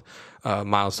aligned with what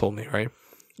Miles told me, right?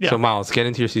 Yeah. So Miles, get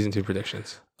into your season 2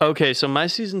 predictions. Okay. So my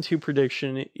season 2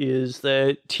 prediction is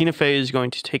that Tina Fey is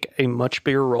going to take a much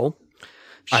bigger role.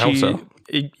 I hope so.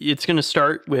 It's going to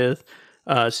start with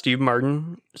Steve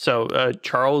Martin. So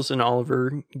Charles and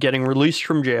Oliver getting released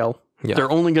from jail. Yeah.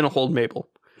 They're only going to hold Mabel.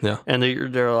 Yeah. And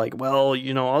they're like, well,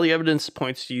 you know, all the evidence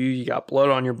points to you. You got blood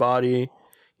on your body.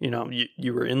 You know,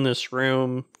 you were in this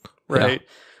room, right,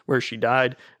 where she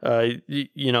died.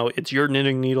 You know, it's your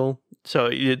knitting needle. So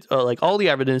it's like all the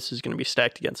evidence is going to be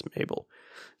stacked against Mabel.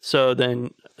 So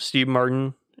then Steve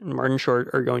Martin and Martin Short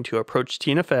are going to approach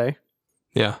Tina Fey.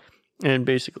 Yeah. And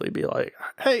basically be like,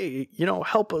 hey, you know,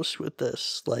 help us with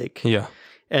this. Like, yeah.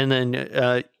 And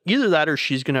then either that or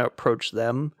she's going to approach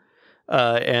them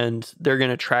and they're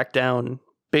going to track down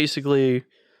basically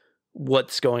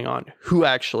what's going on, who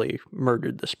actually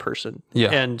murdered this person. Yeah.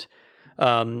 And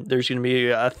there's going to be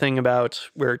a thing about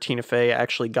where Tina Fey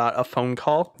actually got a phone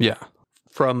call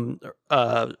from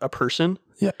a person.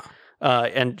 Yeah.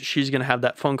 And she's going to have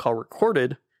that phone call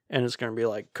recorded. And it's going to be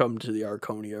like, come to the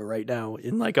Arconia right now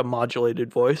in like a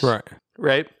modulated voice. Right.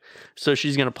 Right. So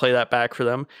she's going to play that back for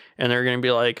them. And they're going to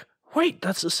be like, wait,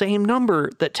 that's the same number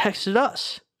that texted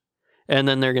us. And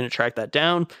then they're going to track that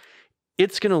down.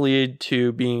 It's going to lead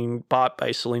to being bought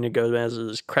by Selena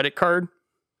Gomez's credit card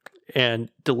and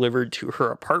delivered to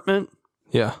her apartment.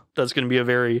 Yeah. That's going to be a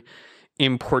very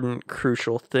important,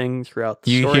 crucial thing throughout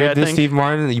the story. You hear this, Steve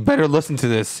Martin? You better listen to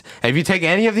this. And if you take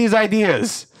any of these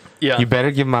ideas... Yeah. You better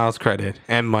give Miles credit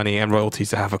and money and royalties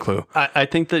to have a clue. I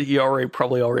think that he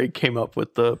probably already came up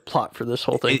with the plot for this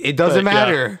whole thing. It doesn't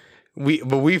matter. Yeah.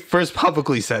 We first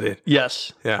publicly said it.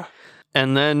 Yes. Yeah.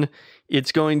 And then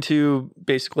it's going to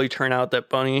basically turn out that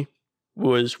Bunny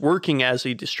was working as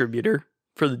a distributor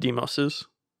for the Demoses.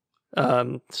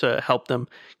 to help them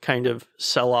kind of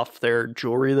sell off their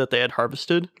jewelry that they had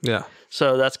harvested. Yeah.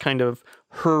 So that's kind of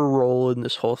her role in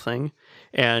this whole thing.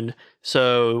 And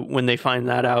so when they find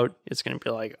that out, it's going to be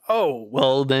like, oh,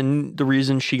 well, then the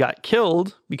reason she got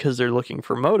killed, because they're looking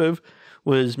for motive,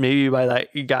 was maybe by that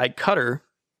guy Cutter,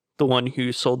 the one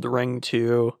who sold the ring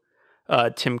to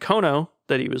Tim Kono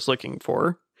that he was looking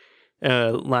for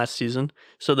last season.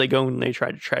 So they go and they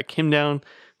try to track him down.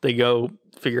 They go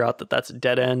figure out that that's a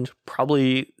dead end.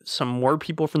 Probably some more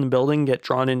people from the building get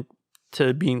drawn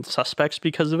into being suspects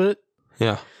because of it.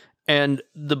 Yeah. And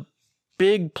the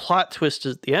big plot twist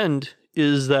at the end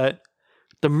is that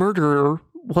the murderer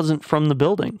wasn't from the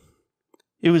building.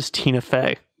 It was Tina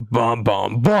Fey. Bum,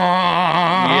 bum, bum.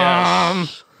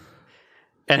 Yes.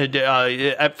 And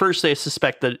at first they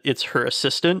suspect that it's her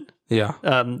assistant. Yeah.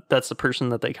 That's the person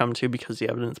that they come to because the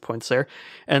evidence points there.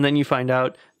 And then you find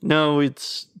out, no,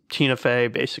 it's Tina Fey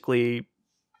basically,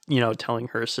 telling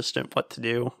her assistant what to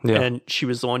do. Yeah. And she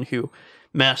was the one who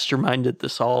masterminded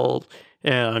this all,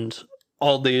 and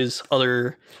all these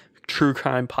other true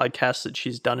crime podcasts that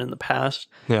she's done in the past.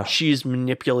 Yeah. She's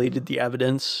manipulated the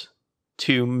evidence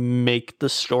to make the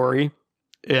story,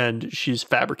 and she's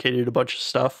fabricated a bunch of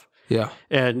stuff. Yeah.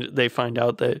 And they find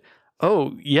out that,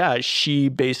 oh, yeah, she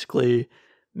basically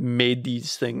made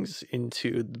these things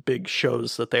into the big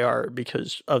shows that they are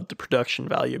because of the production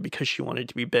value, because she wanted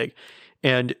to be big.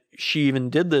 And she even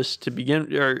did this to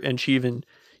begin, and she even,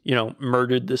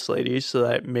 murdered this lady so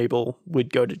that Mabel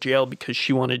would go to jail because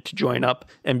she wanted to join up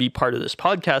and be part of this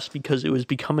podcast because it was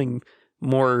becoming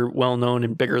more well-known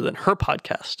and bigger than her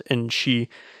podcast. And she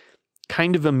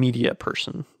kind of a media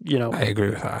person, I agree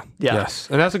with that. Yeah. Yes.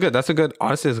 And honestly, it's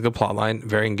a good plot line.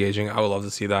 Very engaging. I would love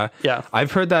to see that. Yeah.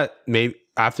 I've heard that maybe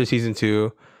after season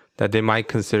 2 that they might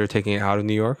consider taking it out of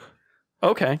New York.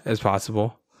 Okay. As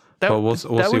possible. But we'll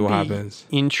see what happens.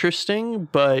 Interesting,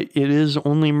 but it is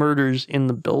only murders in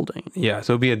the building. Yeah,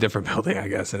 so it'll be a different building, I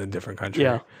guess, in a different country.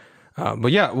 Yeah.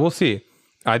 But yeah, we'll see.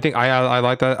 I think I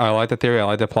like that. I like that theory. I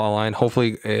like that plot line.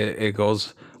 Hopefully it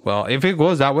goes well. If it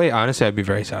goes that way, honestly, I'd be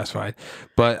very satisfied.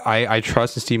 But I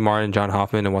trust in Steve Martin and John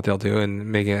Hoffman and what they'll do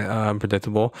and make it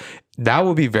unpredictable. That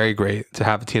would be very great to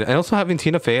have Tina, and also having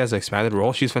Tina Fey as an expanded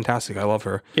role. She's fantastic. I love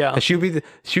her. Yeah, and she'd be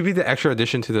the extra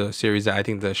addition to the series that I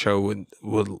think the show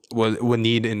would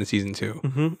need in the season 2.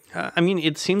 Mm-hmm. I mean,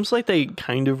 it seems like they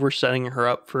kind of were setting her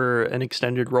up for an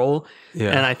extended role.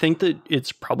 Yeah, and I think that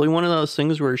it's probably one of those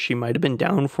things where she might have been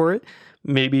down for it,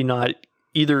 maybe not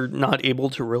able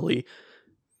to really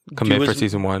commit for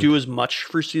season 1, do as much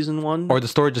for season 1, or the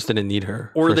story just didn't need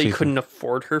her, or they couldn't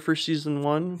afford her for season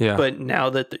 1. Yeah, but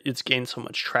now that it's gained so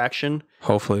much traction,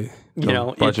 hopefully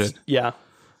budget.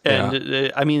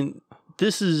 And I mean,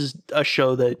 this is a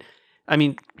show that, I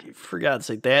mean, for God's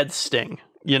sake, they had Sting.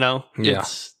 They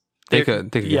can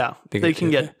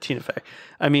get Tina Fey.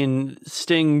 I mean,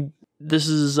 Sting. This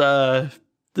is the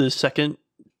second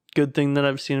good thing that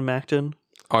I've seen him act in.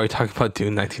 Oh, you're talking about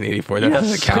Dune 1984. That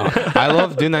doesn't count. I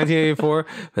love Dune 1984,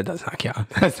 but that does not count.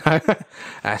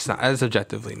 That's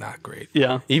objectively not great.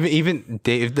 Yeah. Even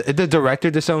Dave, if the director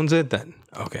disowns it, then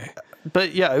okay.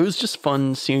 But yeah, it was just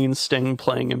fun seeing Sting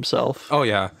playing himself. Oh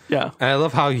yeah, yeah. And I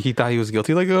love how he thought he was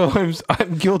guilty. Like, oh,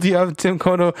 I'm guilty of Tim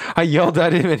Kono. I yelled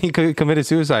at him and he committed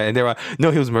suicide. And they were like, no,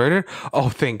 he was murdered. Oh,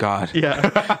 thank God.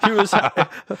 Yeah, he was.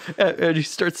 And he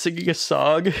starts singing a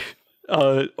song.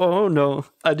 Oh no,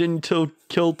 I didn't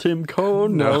kill Tim Kono.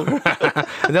 No.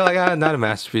 And they're like, not a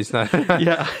masterpiece.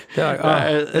 Yeah. They're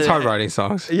like, it's hard writing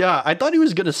songs. Yeah, I thought he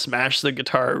was gonna smash the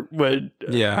guitar when.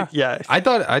 Yeah. I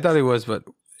thought he was, but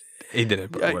he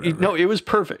didn't. No, it was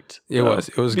perfect. It was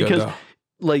good because, though.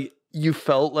 Like, you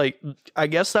felt like, I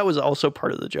guess that was also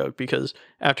part of the joke, because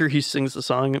after he sings the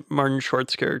song, Martin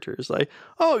Short's character is like,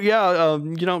 oh yeah,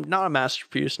 not a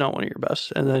masterpiece, not one of your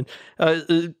best, and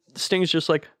then Sting's just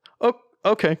like, oh,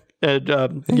 okay,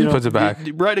 and he puts it back.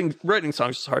 Writing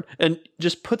songs is hard, and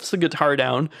just puts the guitar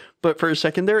down. But for a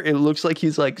second there, it looks like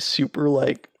he's like super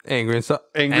like angry and stuff,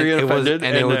 and offended,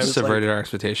 and it subverted our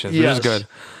expectations, which is good.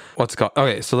 What's it called?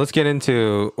 Okay, so let's get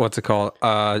into what's it called?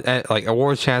 Like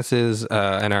award chances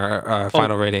and our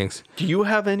final ratings. Do you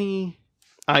have any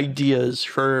ideas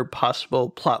for possible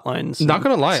plot lines? Not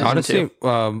gonna lie, honestly,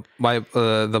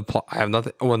 the plot, I have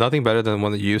nothing better than the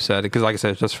one that you said, because like I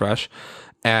said, it's just fresh,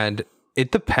 and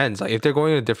it depends. Like if they're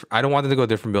going to a different, I don't want them to go to a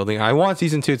different building. I want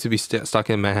season 2 to be stuck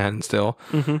in Manhattan still,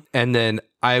 and then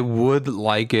I would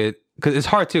like it because it's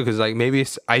hard too. Because like maybe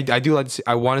I do like to see,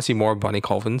 I want to see more of Bunny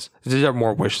Colvin's. These are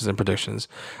more wishes and predictions.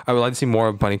 I would like to see more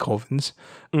of Bunny Colvin's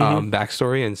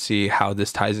backstory and see how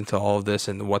this ties into all of this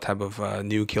and what type of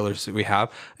new killers we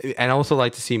have. And I also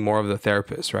like to see more of the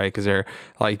therapist, right? Because they're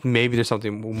like maybe there's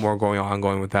something more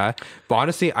going with that. But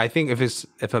honestly, I think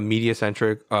if a media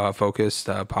centric focused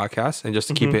podcast and just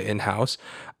to keep it in house,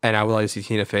 and I would like to see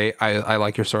Tina Fey. I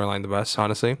like your storyline the best,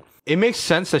 honestly. It makes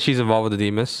sense that she's involved with the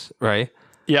Demas, right?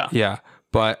 Yeah. Yeah.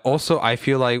 But also, I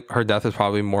feel like her death is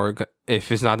probably more,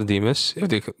 if it's not the Demas, if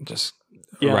they could just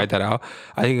write that out.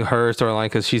 I think her storyline,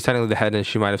 because she's technically the head and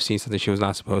she might have seen something she was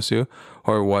not supposed to,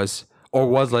 or was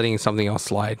letting something else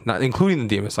slide, not including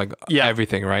the Demas, like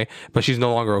everything, right? But she's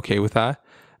no longer okay with that.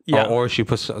 Yeah. Or she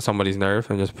puts somebody's nerve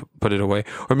and just put it away.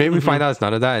 Or maybe we find out it's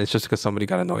none of that and it's just because somebody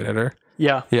got annoyed at her.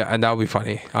 Yeah. Yeah, and that would be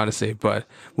funny, honestly. But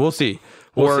we'll see.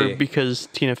 Because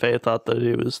Tina Fey thought that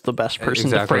it was the best person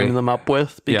to frame them up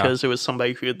with because it was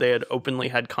somebody who they had openly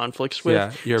had conflicts with.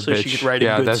 Yeah, you're a so bitch. she could write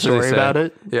a good story about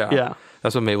it. Yeah.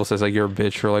 That's what Mabel says, like, you're a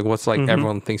bitch, or like, what's like,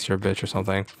 everyone thinks you're a bitch or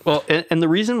something. Well, and the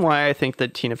reason why I think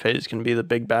that Tina Fey is going to be the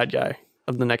big bad guy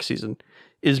of the next season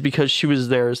is because she was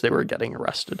there as they were getting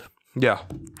arrested. Yeah.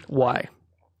 Why?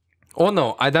 Oh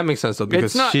no, that makes sense though,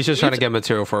 because she's just trying to get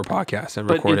material for a podcast and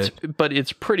record it. But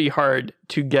it's pretty hard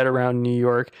to get around New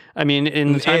York. I mean,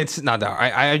 it's not that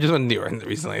hard. I just went to New York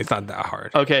recently. It's not that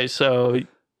hard. Okay, so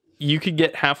you could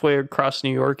get halfway across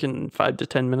New York in 5 to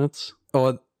 10 minutes.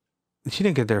 Oh, she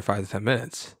didn't get there 5 to 10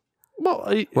 minutes.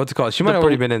 Well, what's it called? She might have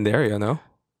already been in the area, no?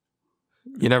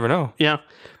 You never know. Yeah.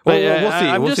 But we'll see.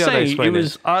 I'm just saying, how they explain it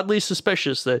was oddly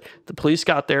suspicious that the police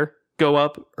got there, go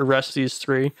up, arrest these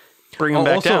three, bring them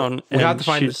back down. We have to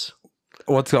find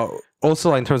what's called.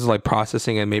 Also, like, in terms of like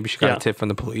processing, and maybe she got a tip from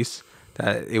the police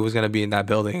that it was going to be in that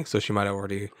building, so she might have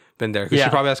already been there because she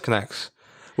probably has connects.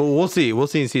 Well, we'll see. We'll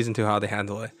see in season 2 how they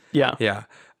handle it. Yeah. Yeah.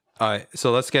 All right.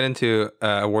 So let's get into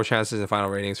award chances and final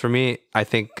ratings. For me, I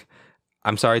think,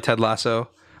 I'm sorry, Ted Lasso.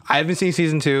 I haven't seen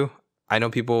season 2. I know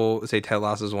people say Ted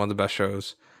Lasso is one of the best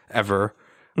shows ever.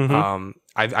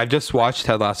 I've just watched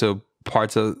Ted Lasso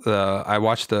parts of I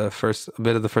watched the first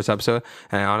bit of the first episode,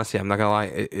 and honestly, I'm not gonna lie,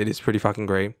 it is pretty fucking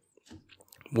great.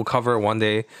 We'll cover it one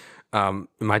day. It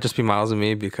might just be Miles and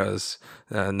me because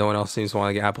no one else seems to want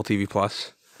to get Apple TV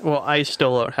Plus. Well, I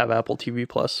still don't have Apple TV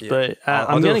Plus, but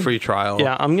I'll do a free trial.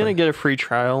 Yeah, I'm gonna get a free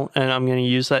trial, and I'm gonna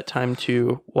use that time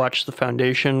to watch The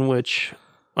Foundation, which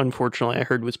unfortunately I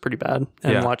heard was pretty bad,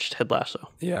 and watch Ted Lasso.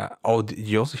 Yeah. Oh, did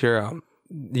you also hear?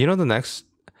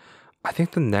 I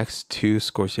think the next 2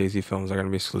 Scorsese films are going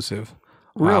to be exclusive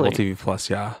on Apple TV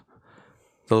Plus. Yeah,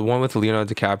 the one with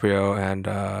Leonardo DiCaprio and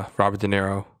Robert De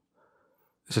Niro.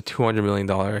 It's a $200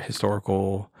 million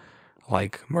historical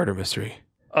like murder mystery.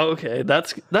 Okay,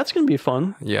 that's gonna be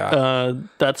fun. Yeah,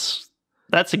 that's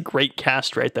a great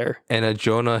cast right there. And a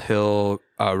Jonah Hill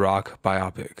rock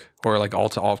biopic, or like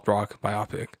alt rock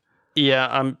biopic. Yeah,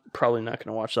 I'm probably not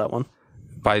gonna watch that one.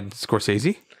 By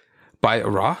Scorsese? By a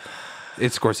rock?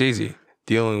 It's Scorsese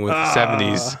dealing with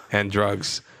 70s and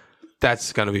drugs.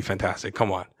 That's gonna be fantastic.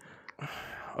 Come on.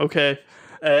 Okay,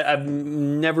 I've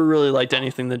never really liked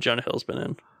anything that Jonah Hill's been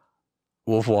in.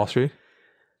 Wolf of Wall Street.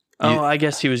 I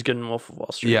guess he was good in Wolf of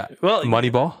Wall Street. Yeah. Well,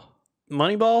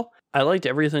 Moneyball. I liked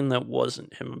everything that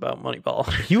wasn't him about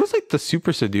Moneyball. He was like the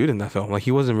super dude in that film. Like,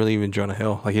 he wasn't really even Jonah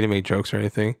Hill. Like, he didn't make jokes or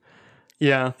anything.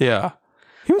 Yeah. Yeah.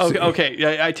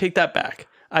 Okay. I take that back.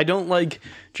 I don't like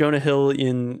Jonah Hill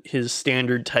in his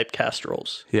standard typecast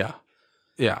roles. Yeah.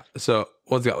 Yeah. So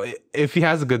let's go. If he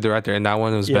has a good director, and that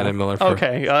one was Ben and Miller.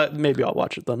 Okay. Maybe I'll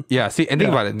watch it then. Yeah. See, and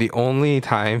think about it. The only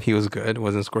time he was good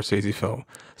was in Scorsese film.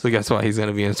 So guess what? He's going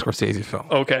to be in Scorsese film.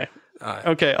 Okay.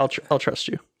 Okay. I'll trust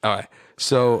you. All right.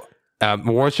 So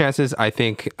award chances. I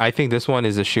think this one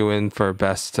is a shoe-in for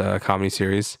best comedy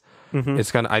series.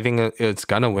 Mm-hmm. I think it's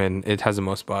gonna win. It has the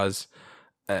most buzz.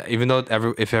 Even though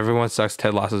if everyone sucks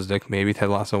Ted Lasso's dick, maybe Ted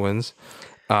Lasso wins.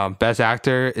 Best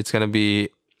actor, it's gonna be,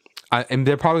 and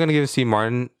they're probably gonna give it to Steve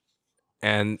Martin.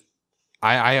 And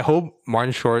I hope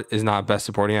Martin Short is not best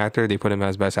supporting actor. They put him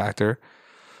as best actor.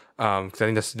 Because I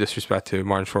think that's a disrespect to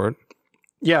Martin Short.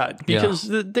 Yeah, because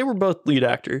they were both lead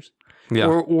actors. Yeah.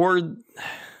 Or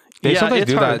they sometimes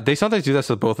do that. They sometimes do that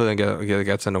so both of them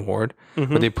gets an award.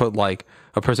 But they put like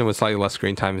a person with slightly less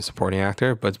screen time as supporting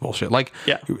actor, but it's bullshit. Like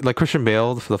Christian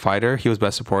Bale for The Fighter, he was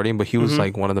best supporting, but he was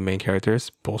like one of the main characters.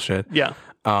 Bullshit. Yeah.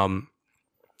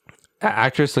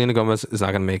 Actress Selena Gomez is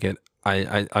not gonna make it.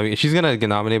 I mean, she's gonna get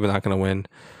nominated, but not gonna win.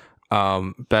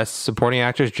 Best supporting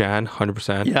actress, Jan,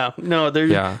 100%. Yeah. No,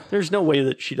 there's no way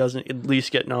that she doesn't at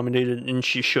least get nominated, and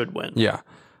she should win. Yeah.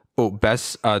 Oh,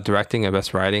 best directing and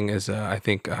best writing is I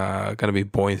think gonna be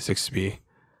Boeing 6B.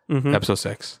 episode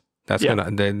 6. That's Yeah.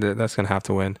 that's gonna have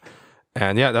to win.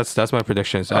 And yeah, that's my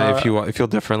predictions. If you feel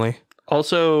differently,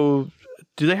 Also,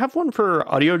 do they have one for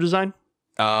audio design?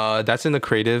 that's in the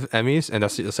creative Emmys, and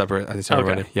that's a separate. I think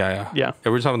Okay. Yeah. Yeah.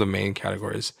 We're talking about the main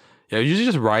categories. Yeah, usually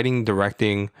just writing,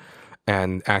 directing,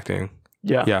 and acting.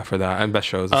 Yeah. Yeah, for that, and best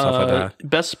shows and stuff like that.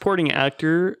 Best supporting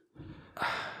actor.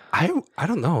 I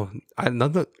don't know.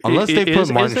 Unless they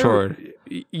put Martin Short.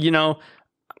 You know,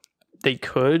 they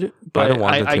could, I but don't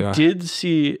want it to. I did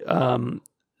see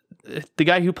the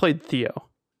guy who played Theo.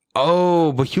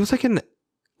 Oh, but he was like in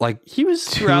He was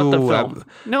throughout the two film.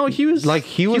 No, he was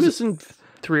he was in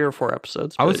 3 or 4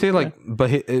 episodes. I would but, say yeah. but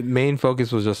his main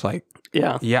focus was just like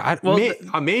Yeah. Well,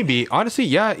 Well, maybe honestly,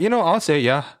 yeah. I'll say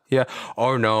yeah.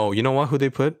 Or no, you know what? Who they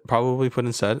probably put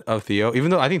instead of Theo?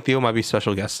 Even though I think Theo might be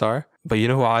special guest star, but you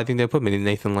know who I think they put? Maybe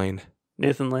Nathan Lane.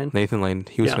 Nathan Lane.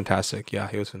 He was Yeah. fantastic. Yeah,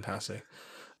 he was fantastic.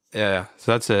 Yeah.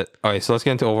 So that's it. All right. So let's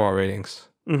get into overall ratings.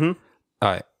 Mm-hmm. All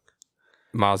right,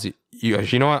 Miles.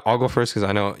 You know what? I'll go first because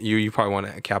I know you probably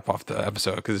want to cap off the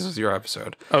episode because this is your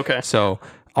episode. Okay. So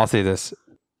I'll say this,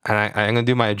 and I'm gonna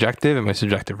do my objective and my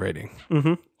subjective rating.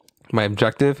 Mm-hmm. My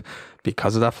objective,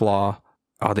 because of that flaw,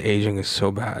 the aging is so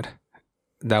bad.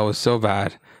 That was so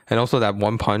bad, and also that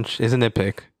one punch is a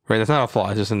nitpick, right? That's not a flaw;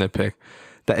 it's just a nitpick.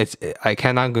 I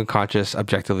cannot, in good conscience,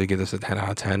 objectively give this a 10 out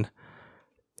of 10.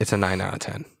 It's a 9 out of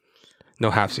 10. No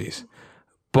halfsies.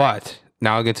 But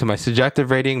now I'll get to my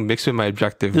subjective rating mixed with my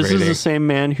objective This rating. is the same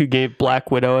man who gave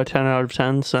Black Widow a 10 out of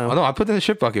 10. So Oh no, I put that in the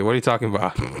shit bucket. What are you talking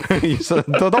about?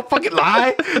 Don't fucking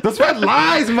lie. Don't spread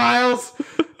lies, Miles.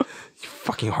 You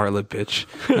fucking harlot bitch.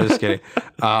 I'm just kidding.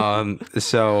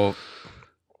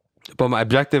 But my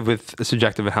objective with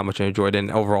subjective and how much I enjoyed it,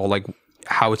 and overall like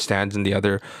how it stands in the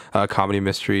other comedy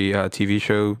mystery TV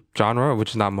show genre, which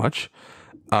is not much.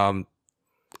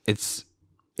 It's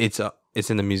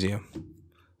in the museum.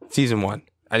 Season 1.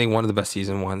 I think one of the best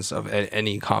season 1s of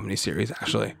any comedy series,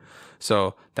 actually.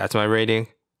 So that's my rating.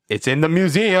 It's in the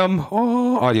museum.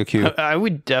 Oh, audio cue. I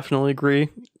would definitely agree.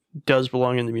 Does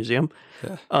belong in the museum.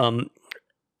 Yeah.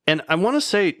 And I want to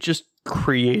say, just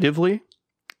creatively,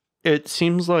 it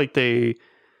seems like they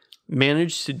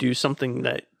managed to do something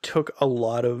that took a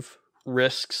lot of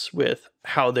risks with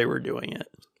how they were doing it.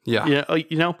 Yeah.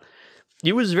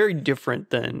 It was very different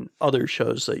than other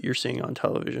shows that you're seeing on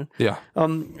television. Yeah.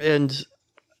 And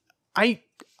I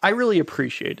really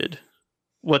appreciated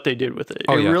what they did with it.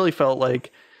 Oh, it yeah. really felt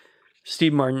like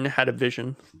Steve Martin had a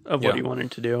vision of what Yeah. he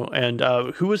wanted to do. And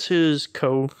who was his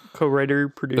co-writer,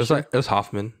 producer? It was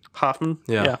Hoffman. Hoffman?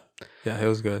 Yeah. Yeah, it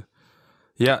was good.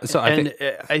 Yeah. So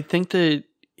I think that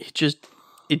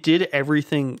it did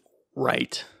everything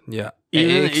right. yeah.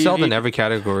 Even- It excelled in every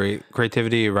category: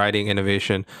 creativity, writing,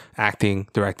 innovation, acting,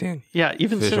 directing. Yeah,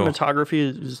 even Visual. cinematography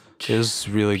is It was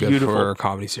really good Beautiful. for a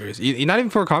comedy series. Not even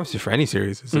for a comedy series, for any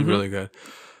series. It's really good.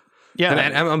 yeah.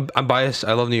 And I'm biased.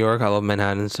 I love New York. I love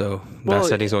Manhattan. So Well, that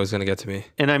setting's always going to get to me.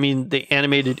 And I mean the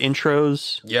animated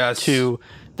intros Yes. to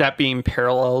that being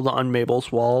paralleled on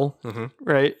Mabel's wall,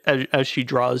 right? As she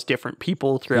draws different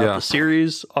people throughout Yeah. the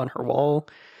series on her wall.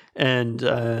 And,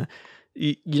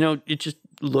 it just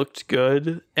looked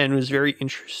good and was very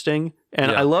interesting.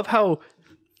 And Yeah. I love how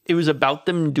it was about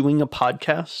them doing a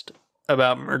podcast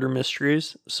about murder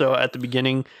mysteries. So at the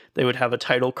beginning, they would have a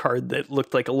title card that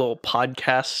looked like a little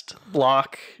podcast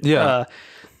block. Yeah.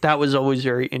 That was always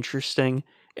very interesting.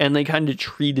 And they kind of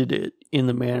treated it in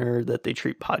the manner that they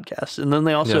treat podcasts. And then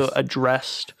they also Yes.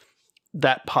 addressed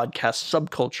that podcast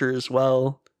subculture as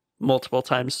well multiple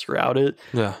times throughout it.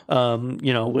 Yeah.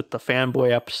 With the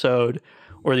fanboy episode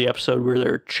or the episode where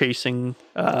they're chasing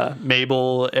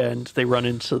Mabel and they run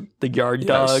into the yard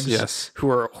dogs yes. who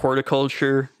are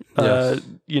horticulture, Yes.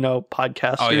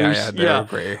 podcasters. Oh yeah. They're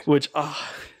great. Which,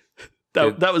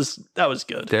 that was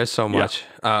good. There's so much.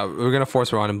 We're gonna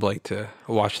force Ron and Blake to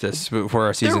watch this for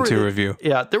our season 2 review.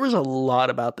 Yeah, there was a lot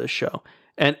about this show.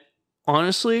 And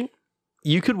honestly,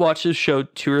 you could watch this show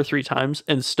 2 or 3 times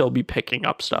and still be picking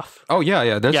up stuff. Oh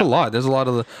yeah. There's Yeah. a lot. There's a lot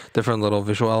of the different little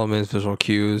visual elements, visual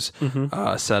cues,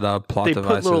 setup, plot They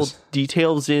devices. put little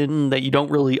details in that you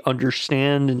don't really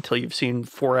understand until you've seen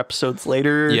 4 episodes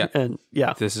later. Yeah. And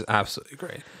yeah, This is absolutely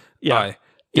great. Yeah. All right.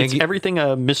 Thank it's you. everything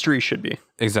a mystery should be.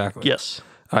 Exactly. Yes.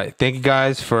 All right, thank you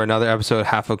guys for another episode of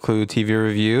Half a Clue TV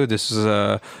review. This is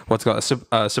what's called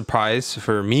a surprise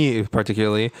for me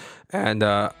particularly, and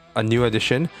a new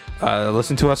edition.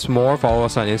 Listen to us more. Follow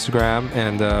us on Instagram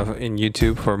and in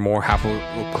YouTube for more Half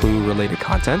a Clue related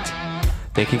content.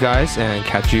 Thank you guys, and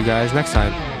catch you guys next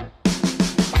time.